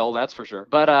in jail, that's for sure.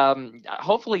 But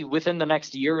hopefully within the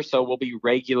next year or so, we'll be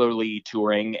regularly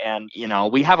touring, and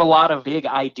we have a lot of big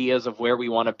ideas of where we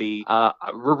want to be.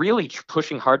 We're really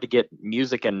pushing hard to get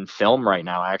music and film right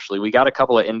now. Actually, we got a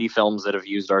couple of indie films that have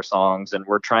used our songs, and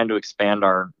we're trying to expand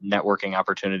our networking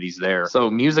opportunities there.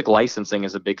 So music licensing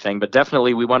is a big thing, but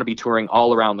definitely we want to be touring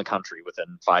all around the country within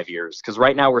 5 years. Because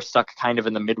right now we're stuck kind of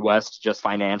in the Midwest just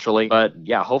financially. But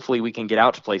yeah, hopefully we can get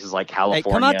out to places like Hey,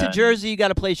 California. come out to Jersey. You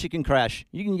got a place you can crash.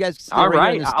 You guys can stay All right here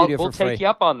right, in the studio we'll for free. take you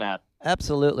up on that.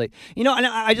 Absolutely. And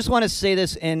I just want to say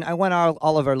this, and I want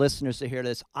all of our listeners to hear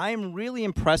this. I'm really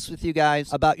impressed with you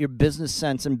guys about your business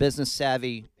sense and business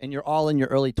savvy, and you're all in your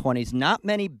early 20s. Not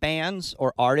many bands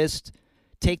or artists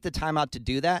take the time out to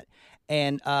do that.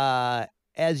 And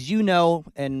as you know,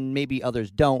 and maybe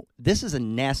others don't, this is a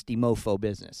nasty mofo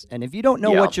business. And if you don't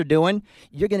know Yeah. what you're doing,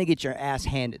 you're going to get your ass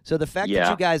handed. So the fact that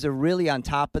Yeah. you guys are really on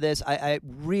top of this, I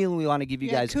really want to give you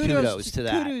Yeah, guys kudos kudos to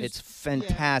that. kudos. It's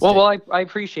fantastic. Well, I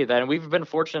appreciate that, and we've been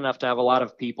fortunate enough to have a lot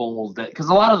of people that, because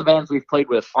a lot of the bands we've played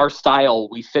with, our style,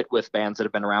 we fit with bands that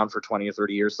have been around for 20 or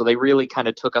 30 years, so they really kind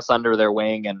of took us under their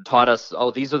wing and taught us,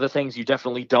 oh, these are the things you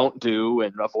definitely don't do,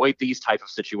 and avoid these type of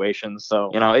situations.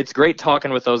 So, it's great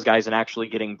talking with those guys and actually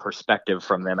getting perspective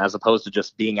from them, as opposed to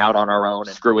just being out on our own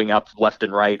and screwing up left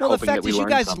and right, Well, the hoping fact that we is you learn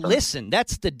guys something. listen.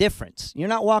 That's the difference. You're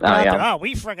not walking Oh, out yeah. there, oh,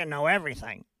 we freaking know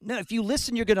everything. No, if you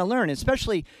listen, you're going to learn.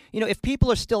 Especially, if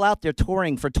people are still out there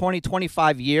touring for 20,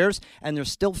 25 years and they're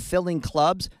still filling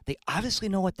clubs, they obviously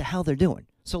know what the hell they're doing.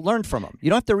 So learn from them. You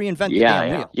don't have to reinvent the damn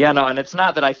wheel. Yeah, no, and it's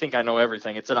not that I think I know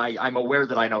everything. It's that I'm aware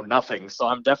that I know nothing. So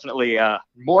I'm definitely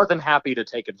more than happy to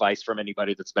take advice from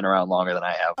anybody that's been around longer than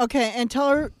I have. Okay, and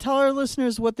tell our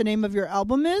listeners what the name of your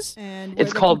album is and where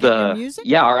It's they called can get your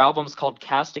music. our album's called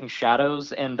Casting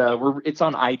Shadows, and it's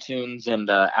on iTunes and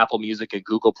Apple Music and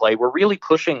Google Play. We're really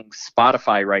pushing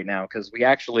Spotify right now because we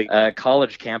actually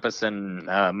college campus in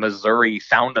Missouri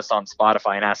found us on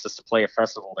Spotify and asked us to play a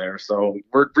festival there. So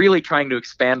we're really trying to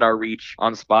expand our reach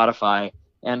on Spotify.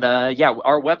 And yeah,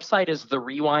 our website is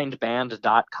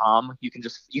therewindband.com.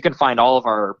 You can find all of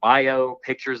our bio,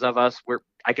 pictures of us.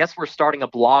 I guess we're starting a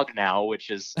blog now,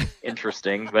 which is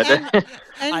interesting. But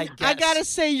And I I gotta guess.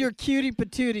 say, you're cutie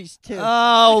patooties too.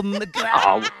 Oh, my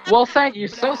God. oh, well, thank you.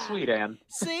 So sweet, Ann.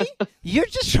 See? You're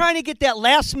just trying to get that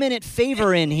last-minute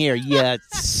favor in here. You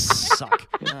suck.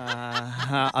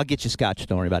 I'll get you scotch.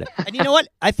 Don't worry about it. And you know what?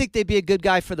 I think they'd be a good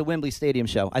guy for the Wembley Stadium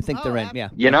show. I think they're in. Yeah.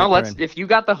 You know, I think they're in. if you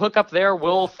got the hookup there,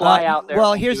 we'll fly out there.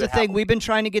 Well, and here's do the it thing. happen. We've been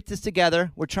trying to get this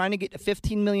together. We're trying to get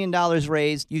 $15 million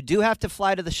raised. You do have to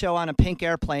fly to the show on a pink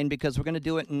airplane because we're going to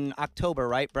do it in October,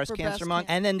 right? Breast For Cancer breast Month.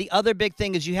 can- And then the other big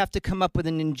thing is you have to come up with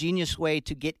an ingenious way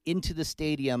to get into the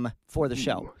stadium for the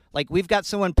show. Like, we've got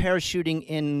someone parachuting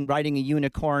in riding a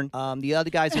unicorn. The other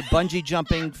guys are bungee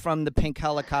jumping from the pink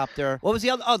helicopter. What was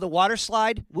the other? Oh, the water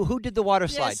slide? Who did the water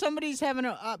Yeah, slide? somebody's having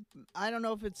a. I don't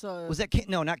know if it's a. Was that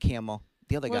no, not Camel.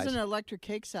 The other It guys. wasn't an electric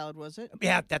cake salad, was it?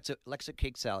 Yeah, that's it. Alexa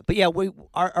Cake Salad. But yeah,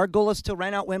 our goal is to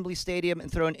rent out Wembley Stadium and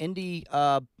throw an indie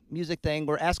music thing.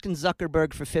 We're asking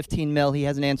Zuckerberg for 15 mil. He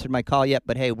hasn't answered my call yet,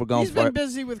 but hey, we're going He's for been it.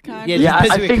 busy with Congress. Yeah, Yeah,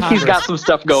 he's I busy with think he's got Congress. some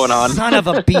stuff going on. Son of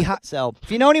a beehive. So if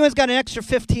you know anyone's got an extra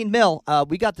 15 mil,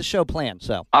 we got the show planned.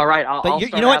 So, All right, I'll but you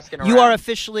start know what? asking You around. are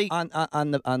officially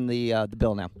on the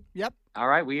bill now. Yep. All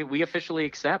right, we officially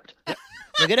accept.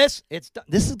 Look at this.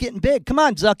 This is getting big. Come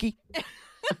on, Zucky.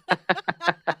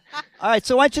 All right,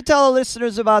 so why don't you tell the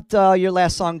listeners about your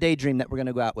last song, Daydream, that we're going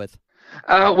to go out with?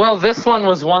 Well, this one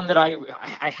was one that I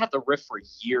had the riff for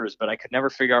years, but I could never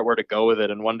figure out where to go with it.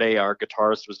 And one day our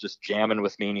guitarist was just jamming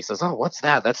with me, and he says, "Oh, what's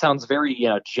that? That sounds very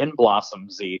Gin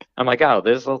Blossoms-y." I'm like, "Oh,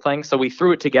 this little thing." So we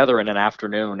threw it together in an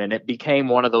afternoon, and it became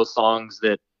one of those songs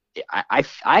that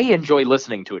I enjoy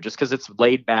listening to it just because it's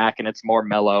laid back and it's more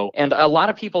mellow. And a lot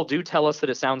of people do tell us that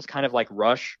it sounds kind of like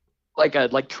Rush.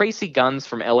 Like Tracy Guns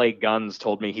from LA Guns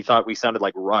told me he thought we sounded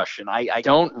like Rush, and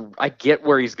I get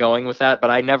where he's going with that,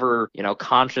 but I never,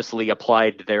 consciously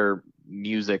applied their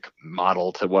music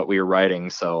model to what we were writing.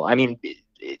 So, I mean,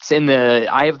 it's in the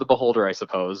eye of the beholder, I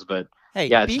suppose, but Hey,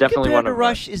 yeah, it's being definitely compared one to of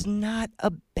Rush is not a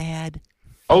bad.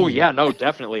 Oh yeah, no,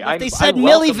 definitely. If they said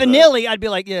Milli Vanilli, I'd be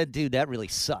like, yeah, dude, that really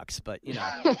sucks. But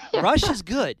Rush is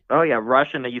good. Oh yeah,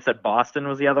 Rush, and you said Boston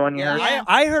was the other one you heard?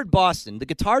 I heard Boston. The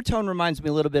guitar tone reminds me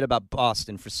a little bit about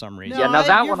Boston for some reason. Yeah, now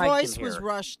that your one I can voice was hear.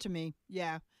 Rush to me.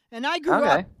 Yeah. And I grew Okay.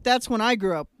 up. That's when I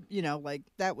grew up. Like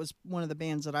that was one of the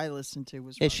bands that I listened to.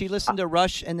 Was Yeah, Rush. she listened to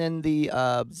Rush and then the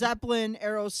Zeppelin,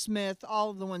 Aerosmith, all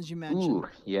of the ones you mentioned. Ooh,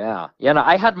 yeah. Yeah, no,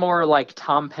 I had more like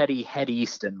Tom Petty, Head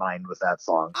East in mind with that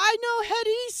song. I know Head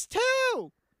East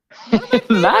too. One of my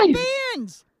favorite Nice.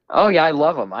 bands. Oh yeah, I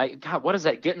love them. God, what is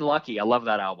that? Getting Lucky. I love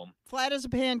that album. Flat as a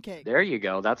pancake. There you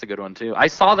go. That's a good one too. I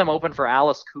saw them open for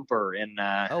Alice Cooper in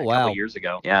a wow. couple years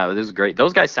ago. Yeah, this is great.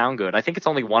 Those guys sound good. I think it's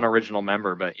only one original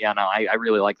member, but yeah, no, I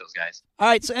really like those guys. All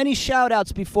right, so any shout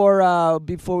outs before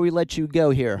we let you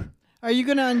go here? Are you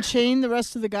going to unchain the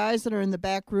rest of the guys that are in the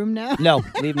back room now? No,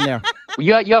 leave them there.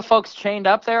 You have folks chained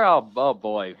up there? Oh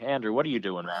boy, Andrew, what are you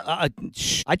doing, man?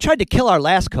 I tried to kill our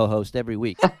last co-host every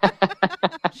week.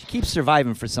 She keeps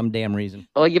surviving for some damn reason.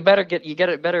 Well, you better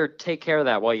take care of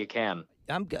that while you can.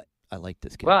 I'm good. I like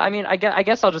this kid. Well, I mean, I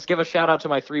guess I'll just give a shout out to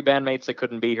my 3 bandmates that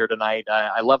couldn't be here tonight.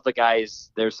 I love the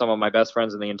guys. They're some of my best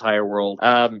friends in the entire world.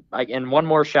 And one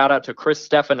more shout out to Chris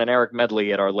Steffen and Eric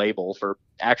Medley at our label for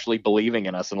actually believing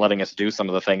in us and letting us do some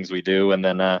of the things we do. And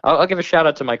then I'll give a shout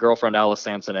out to my girlfriend Alice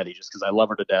Sansonetti just because I love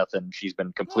her to death and she's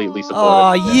been completely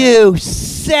supportive. Oh, you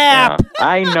sap! Yeah,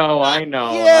 I know. You I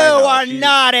know. are She's-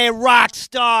 not a rock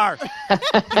star.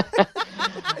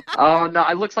 Oh no!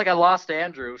 It looks like I lost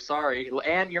Andrew. Sorry,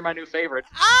 Ann, you're my new favorite.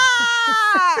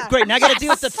 Ah! Great. Now I got to deal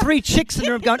with the 3 chicks in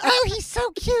the room going, Oh, he's so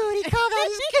cute. He called out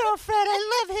his girlfriend.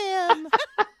 I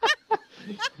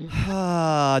love him.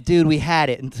 ah, dude, we had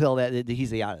it until that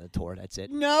he's out of the tour. That's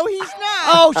it. No, he's not.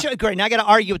 Oh, great. Now I got to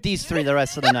argue with these 3 the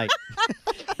rest of the night.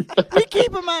 We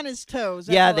keep him on his toes.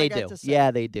 That's Yeah, all I they got do. to say.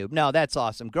 Yeah, they do. No, that's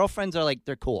awesome. Girlfriends are like,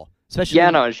 they're cool. Especially Yeah,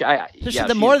 no. Especially yeah,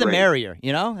 the she's more the great. merrier,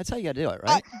 That's how you got to do it,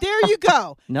 right? There you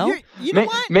go. No? You know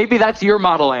what? Maybe that's your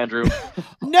model, Andrew.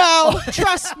 No,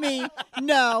 trust me.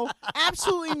 No,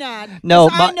 absolutely not. No,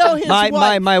 'Cause I know his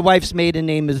wife. my wife's maiden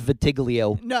name is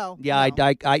Vitiglio. No. Yeah,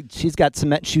 no. she's got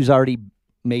cement shoes already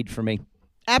made for me.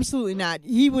 Absolutely not.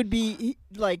 He would be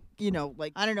like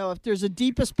I don't know if there's a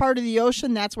deepest part of the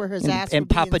ocean. That's where his ass. And would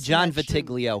be Papa in John cement shoe.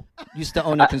 Vitiglio used to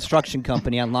own a construction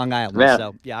company on Long Island. Man,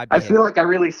 so yeah, I feel like I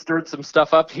really stirred some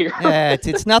stuff up here. yeah,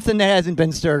 it's nothing that hasn't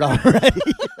been stirred already.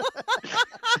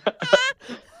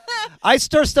 I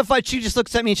stir stuff up. She just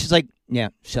looks at me and she's like, "Yeah,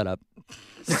 shut up."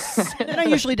 And I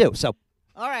usually do. So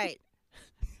All right.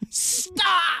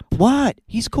 Stop! What?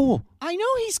 He's cool. I know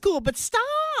he's cool, but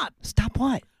stop! Stop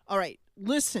what? All right,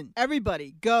 listen,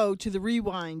 everybody, go to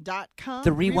therewind.com.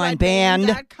 The Rewind Band.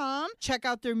 rewindband.com. Check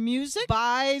out their music.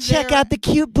 Buy Check their... out the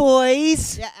cute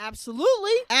boys. Yeah,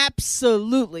 absolutely.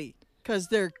 Absolutely. Because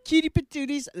they're cutie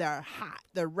patooties. They're hot.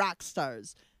 They're rock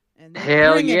stars. And they're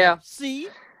Hell bringing yeah. it. See?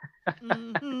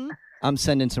 Mm-hmm. I'm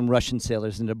sending some Russian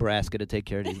sailors in Nebraska to take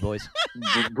care of these boys.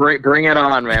 Bring it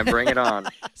on, man. Bring it on.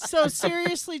 So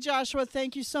seriously, Joshua,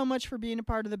 thank you so much for being a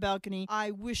part of the balcony. I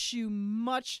wish you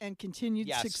much and continued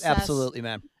Yes, success. absolutely,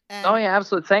 man. And Oh, yeah,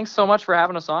 absolutely. Thanks so much for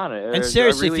having us on. And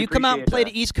seriously, I really if you come out and play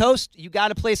appreciate the East Coast, you got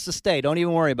a place to stay. Don't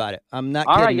even worry about it. I'm not that.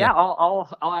 All kidding right, yeah, you.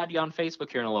 I'll add you on Facebook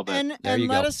here in a little bit. And, There and you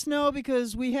let go. us know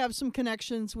because we have some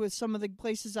connections with some of the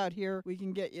places out here. We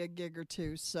can get you a gig or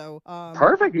two. So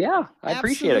Perfect, yeah. I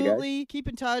appreciate it, guys. absolutely keep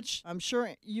in touch. I'm sure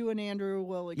you and Andrew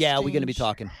will exchange. Yeah, we're going to be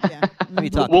talking. Yeah. We'll be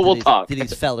talking We'll to, talk. to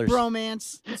these fellers.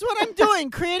 Bromance. That's what I'm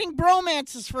doing, creating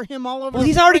bromances for him all over Well, the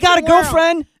he's already got a freaking world.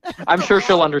 girlfriend. I'm sure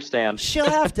she'll understand. She'll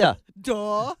have to.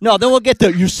 Duh. No, then we'll get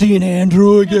the, you're seeing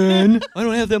Andrew again. I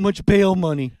don't have that much bail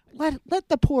money. Let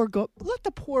the poor go. Let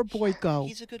the poor boy go.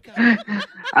 He's a good guy.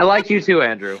 I like you too,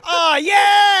 Andrew. Oh,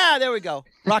 yeah! There we go.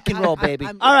 Rock and roll, baby.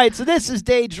 I'm- All right, so this is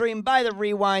Daydream by The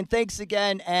Rewind. Thanks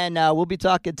again, and we'll be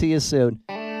talking to you soon.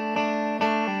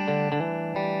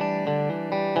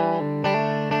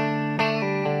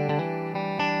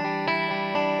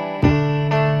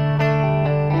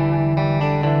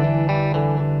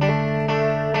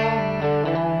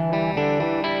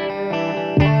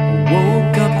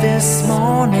 Woke up this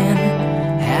morning,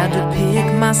 had to pick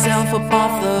myself up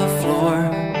off the floor.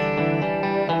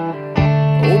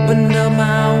 Opened up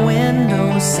my window,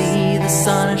 see the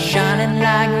sun is shining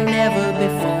like never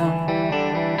before.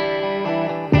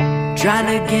 Trying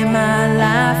to get my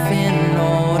life in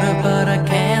order, but I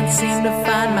can't seem to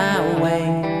find my way.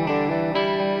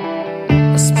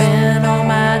 I spent all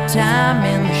my time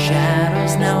in the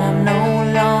shadows, now I'm no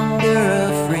longer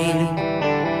afraid.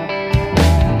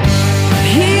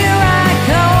 Here I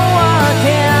go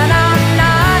again, I'm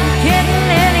not getting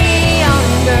any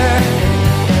younger.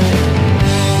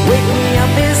 Wake me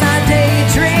up as I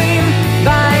daydream,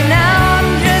 by now I'm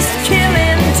just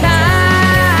killing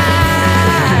time.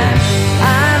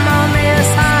 I'm on this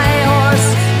high horse,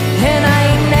 and I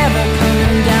ain't never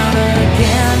coming down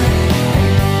again.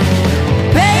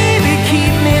 Baby,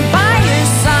 keep me by your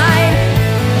side.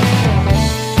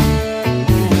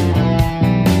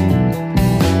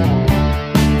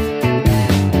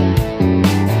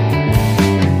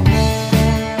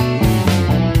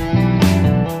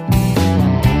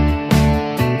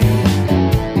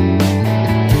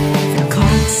 The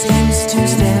clock seems to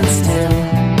stand still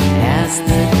as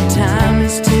the time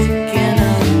is ticking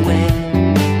away.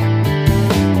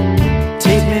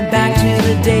 Take me back to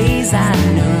the days I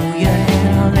knew you,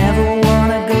 and I'll never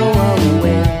wanna go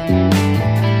away.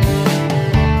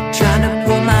 Trying to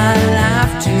put my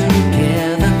life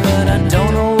together, but I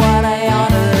don't know what I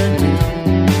ought to do.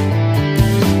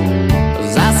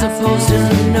 Was I supposed to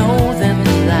know that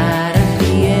the light at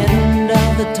the end of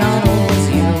the tunnel was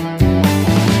you?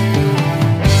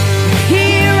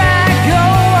 Here I go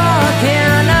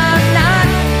again, I'm not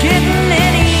getting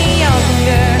any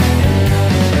younger.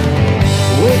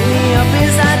 Wake me up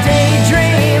as I daydream.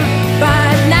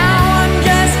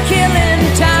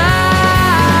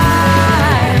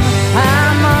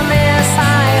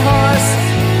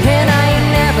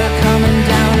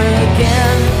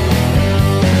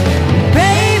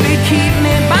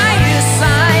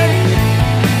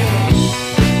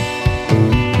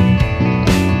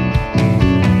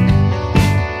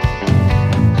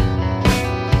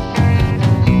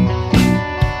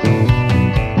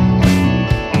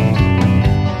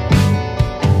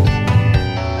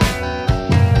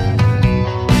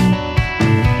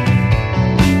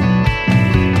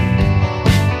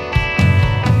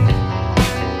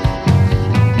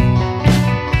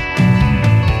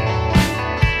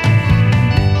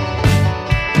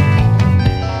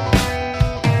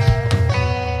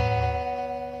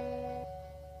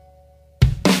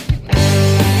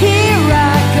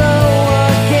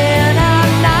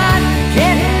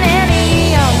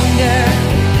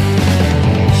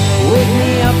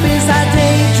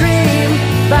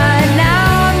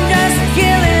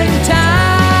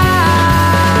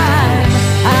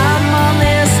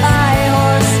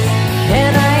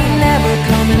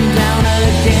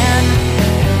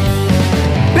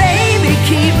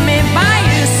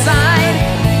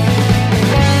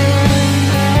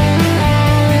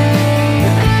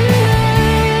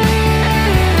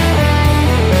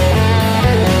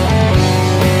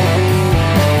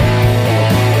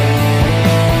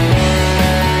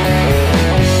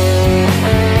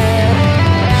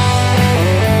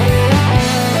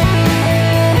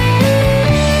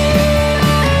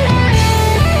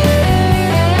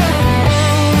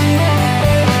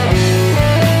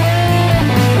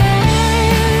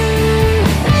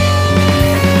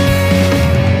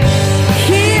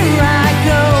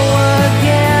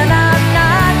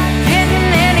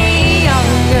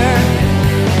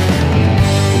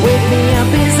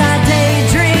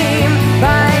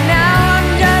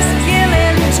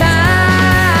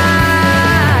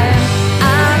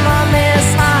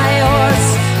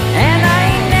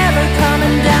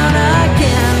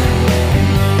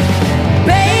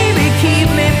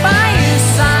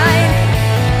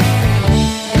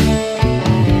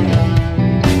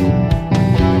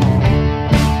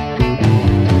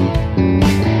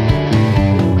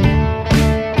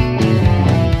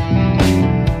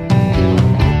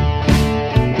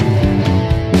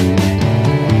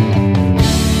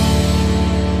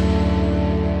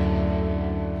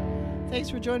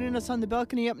 joining us on the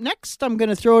balcony. Up next, I'm going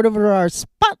to throw it over to our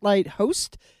spotlight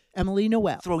host, Emily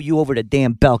Noel. Throw you over the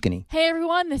damn balcony. Hey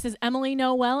everyone, this is Emily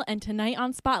Noel, and tonight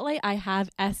on Spotlight, I have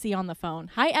Essie on the phone.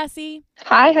 Hi, Essie.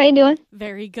 Hi, how you doing?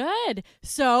 Very good.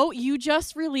 So you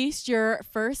just released your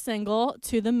first single,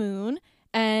 To the Moon,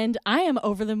 and I am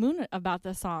over the moon about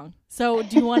this song. So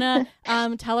do you want to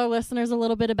tell our listeners a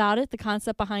little bit about it, the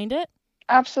concept behind it?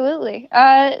 Absolutely.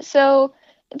 So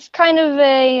it's kind of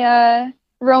a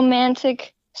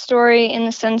romantic story in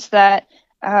the sense that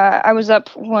I was up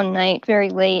one night very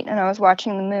late and I was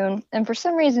watching the moon, and for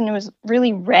some reason it was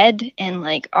really red and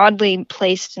like oddly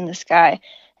placed in the sky.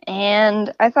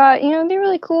 And I thought, it'd be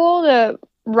really cool to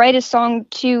write a song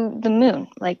to the moon.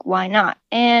 Like, why not?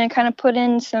 And I kind of put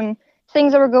in some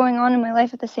things that were going on in my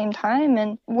life at the same time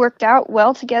and worked out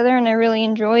well together, and I really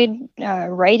enjoyed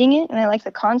writing it, and I like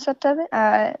the concept of it.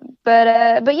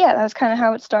 But yeah, that was kind of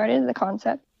how it started, the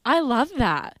concept. I love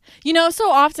that. So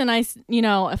often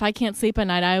if I can't sleep at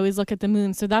night, I always look at the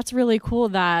moon. So that's really cool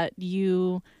that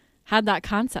you had that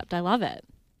concept. I love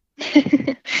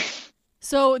it.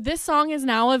 So this song is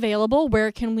now available.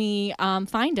 Where can we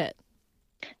find it?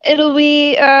 It'll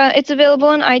be, it's available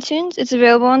on iTunes. It's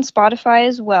available on Spotify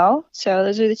as well. So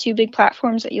those are the two big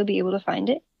platforms that you'll be able to find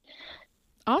it.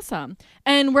 Awesome.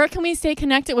 And where can we stay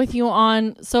connected with you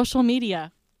on social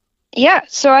media? Yeah,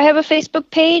 so I have a Facebook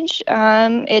page.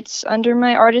 It's under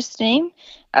my artist name.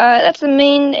 That's the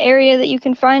main area that you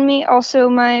can find me. Also,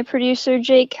 my producer,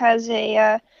 Jake, has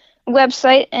a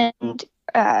website and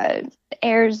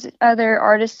airs other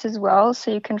artists as well.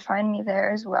 So you can find me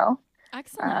there as well.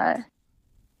 Excellent.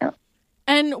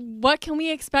 And what can we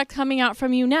expect coming out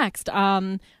from you next?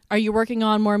 Are you working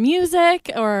on more music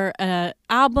or an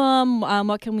album?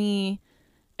 What can we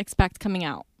expect coming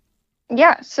out?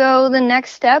 Yeah, so the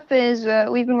next step is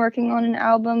we've been working on an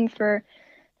album for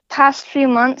past few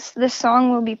months. This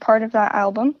song will be part of that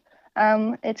album.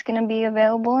 It's going to be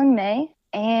available in May.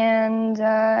 And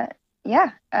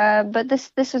but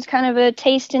this is kind of a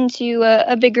taste into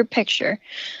a bigger picture.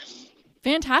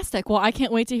 Fantastic. Well, I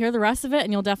can't wait to hear the rest of it,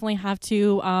 and you'll definitely have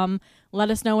to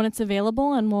let us know when it's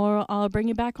available, and I'll bring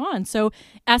you back on. So,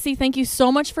 Essie, thank you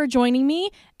so much for joining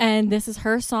me, and this is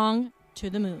her song, To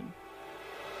the Moon.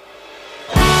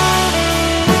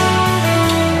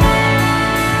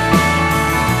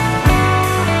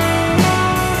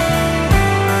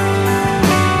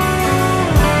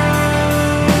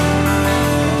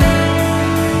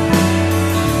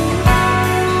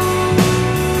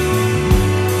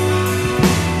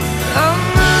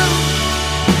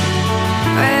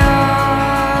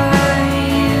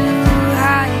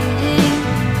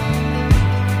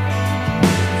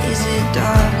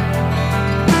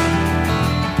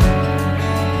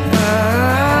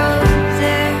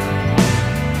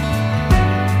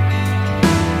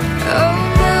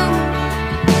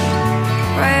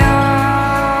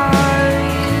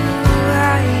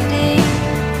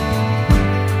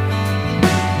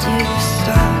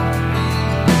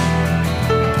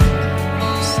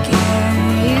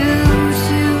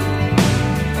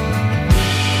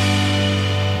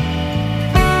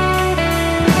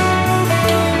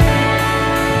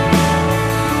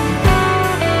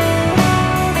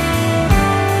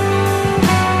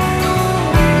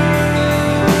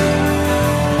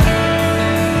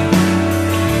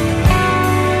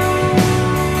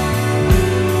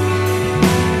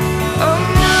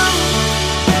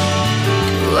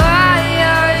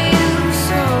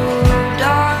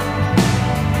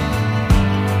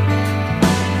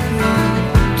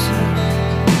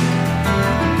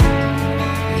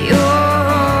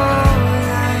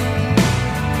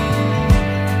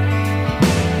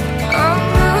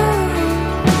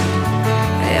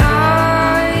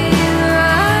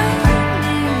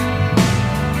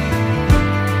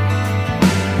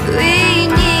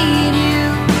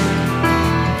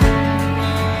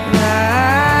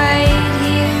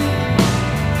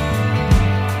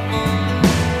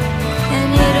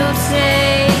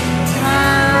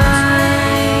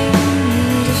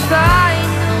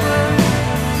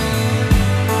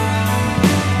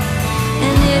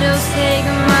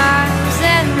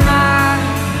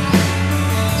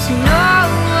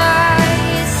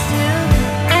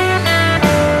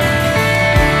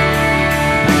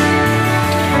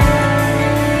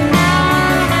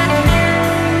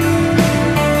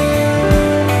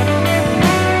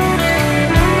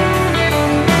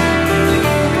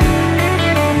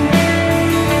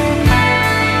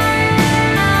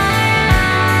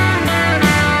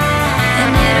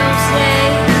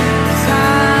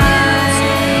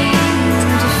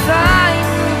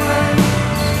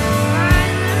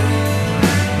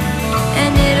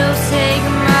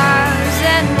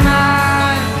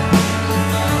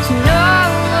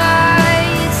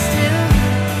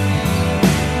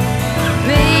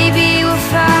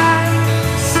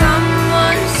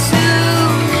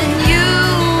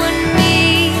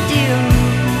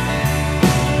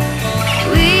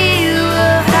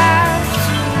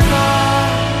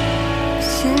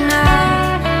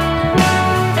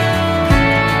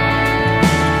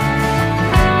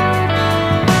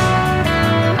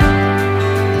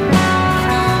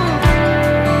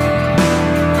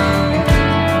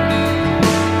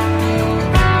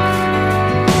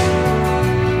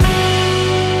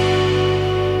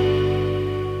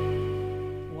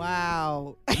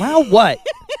 know what?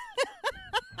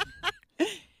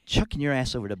 Chucking your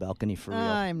ass over the balcony for real.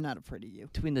 I'm not afraid of you.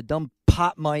 Between the dumb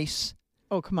pot mice.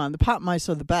 Oh, come on. The pot mice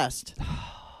are the best.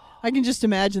 I can just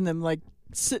imagine them, like,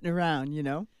 sitting around, you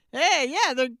know? Hey,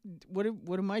 yeah, they're... What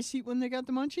do mice eat when they got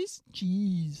the munchies?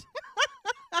 Cheese.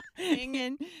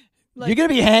 Hanging. Like, You're going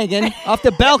to be hanging off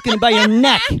the balcony by your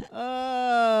neck.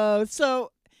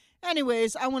 So,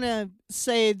 anyways, I want to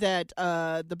say that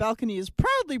The Balcony is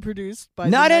proudly produced by...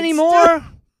 Not anymore.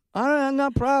 I'm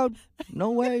not proud.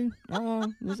 No way.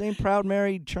 This ain't Proud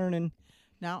Mary churning.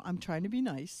 Now, I'm trying to be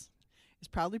nice. It's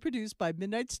proudly produced by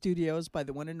Midnight Studios by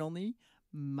the one and only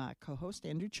my co-host,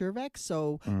 Andrew Chervak.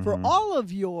 So, for all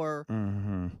of your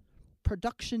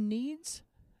production needs,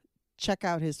 check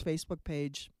out his Facebook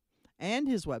page and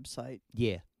his website.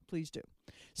 Yeah. Please do.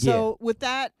 So, with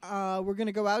that, we're going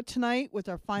to go out tonight with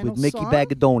our final with Mickey song.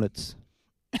 Bag of Donuts.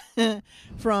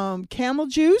 From Camel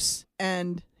Juice,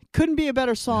 and couldn't be a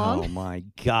better song. Oh, my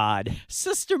God.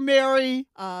 Sister Mary.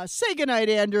 Say goodnight,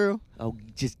 Andrew. Oh,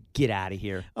 just get out of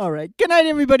here. All right. Good night,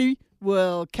 everybody.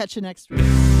 We'll catch you next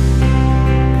week.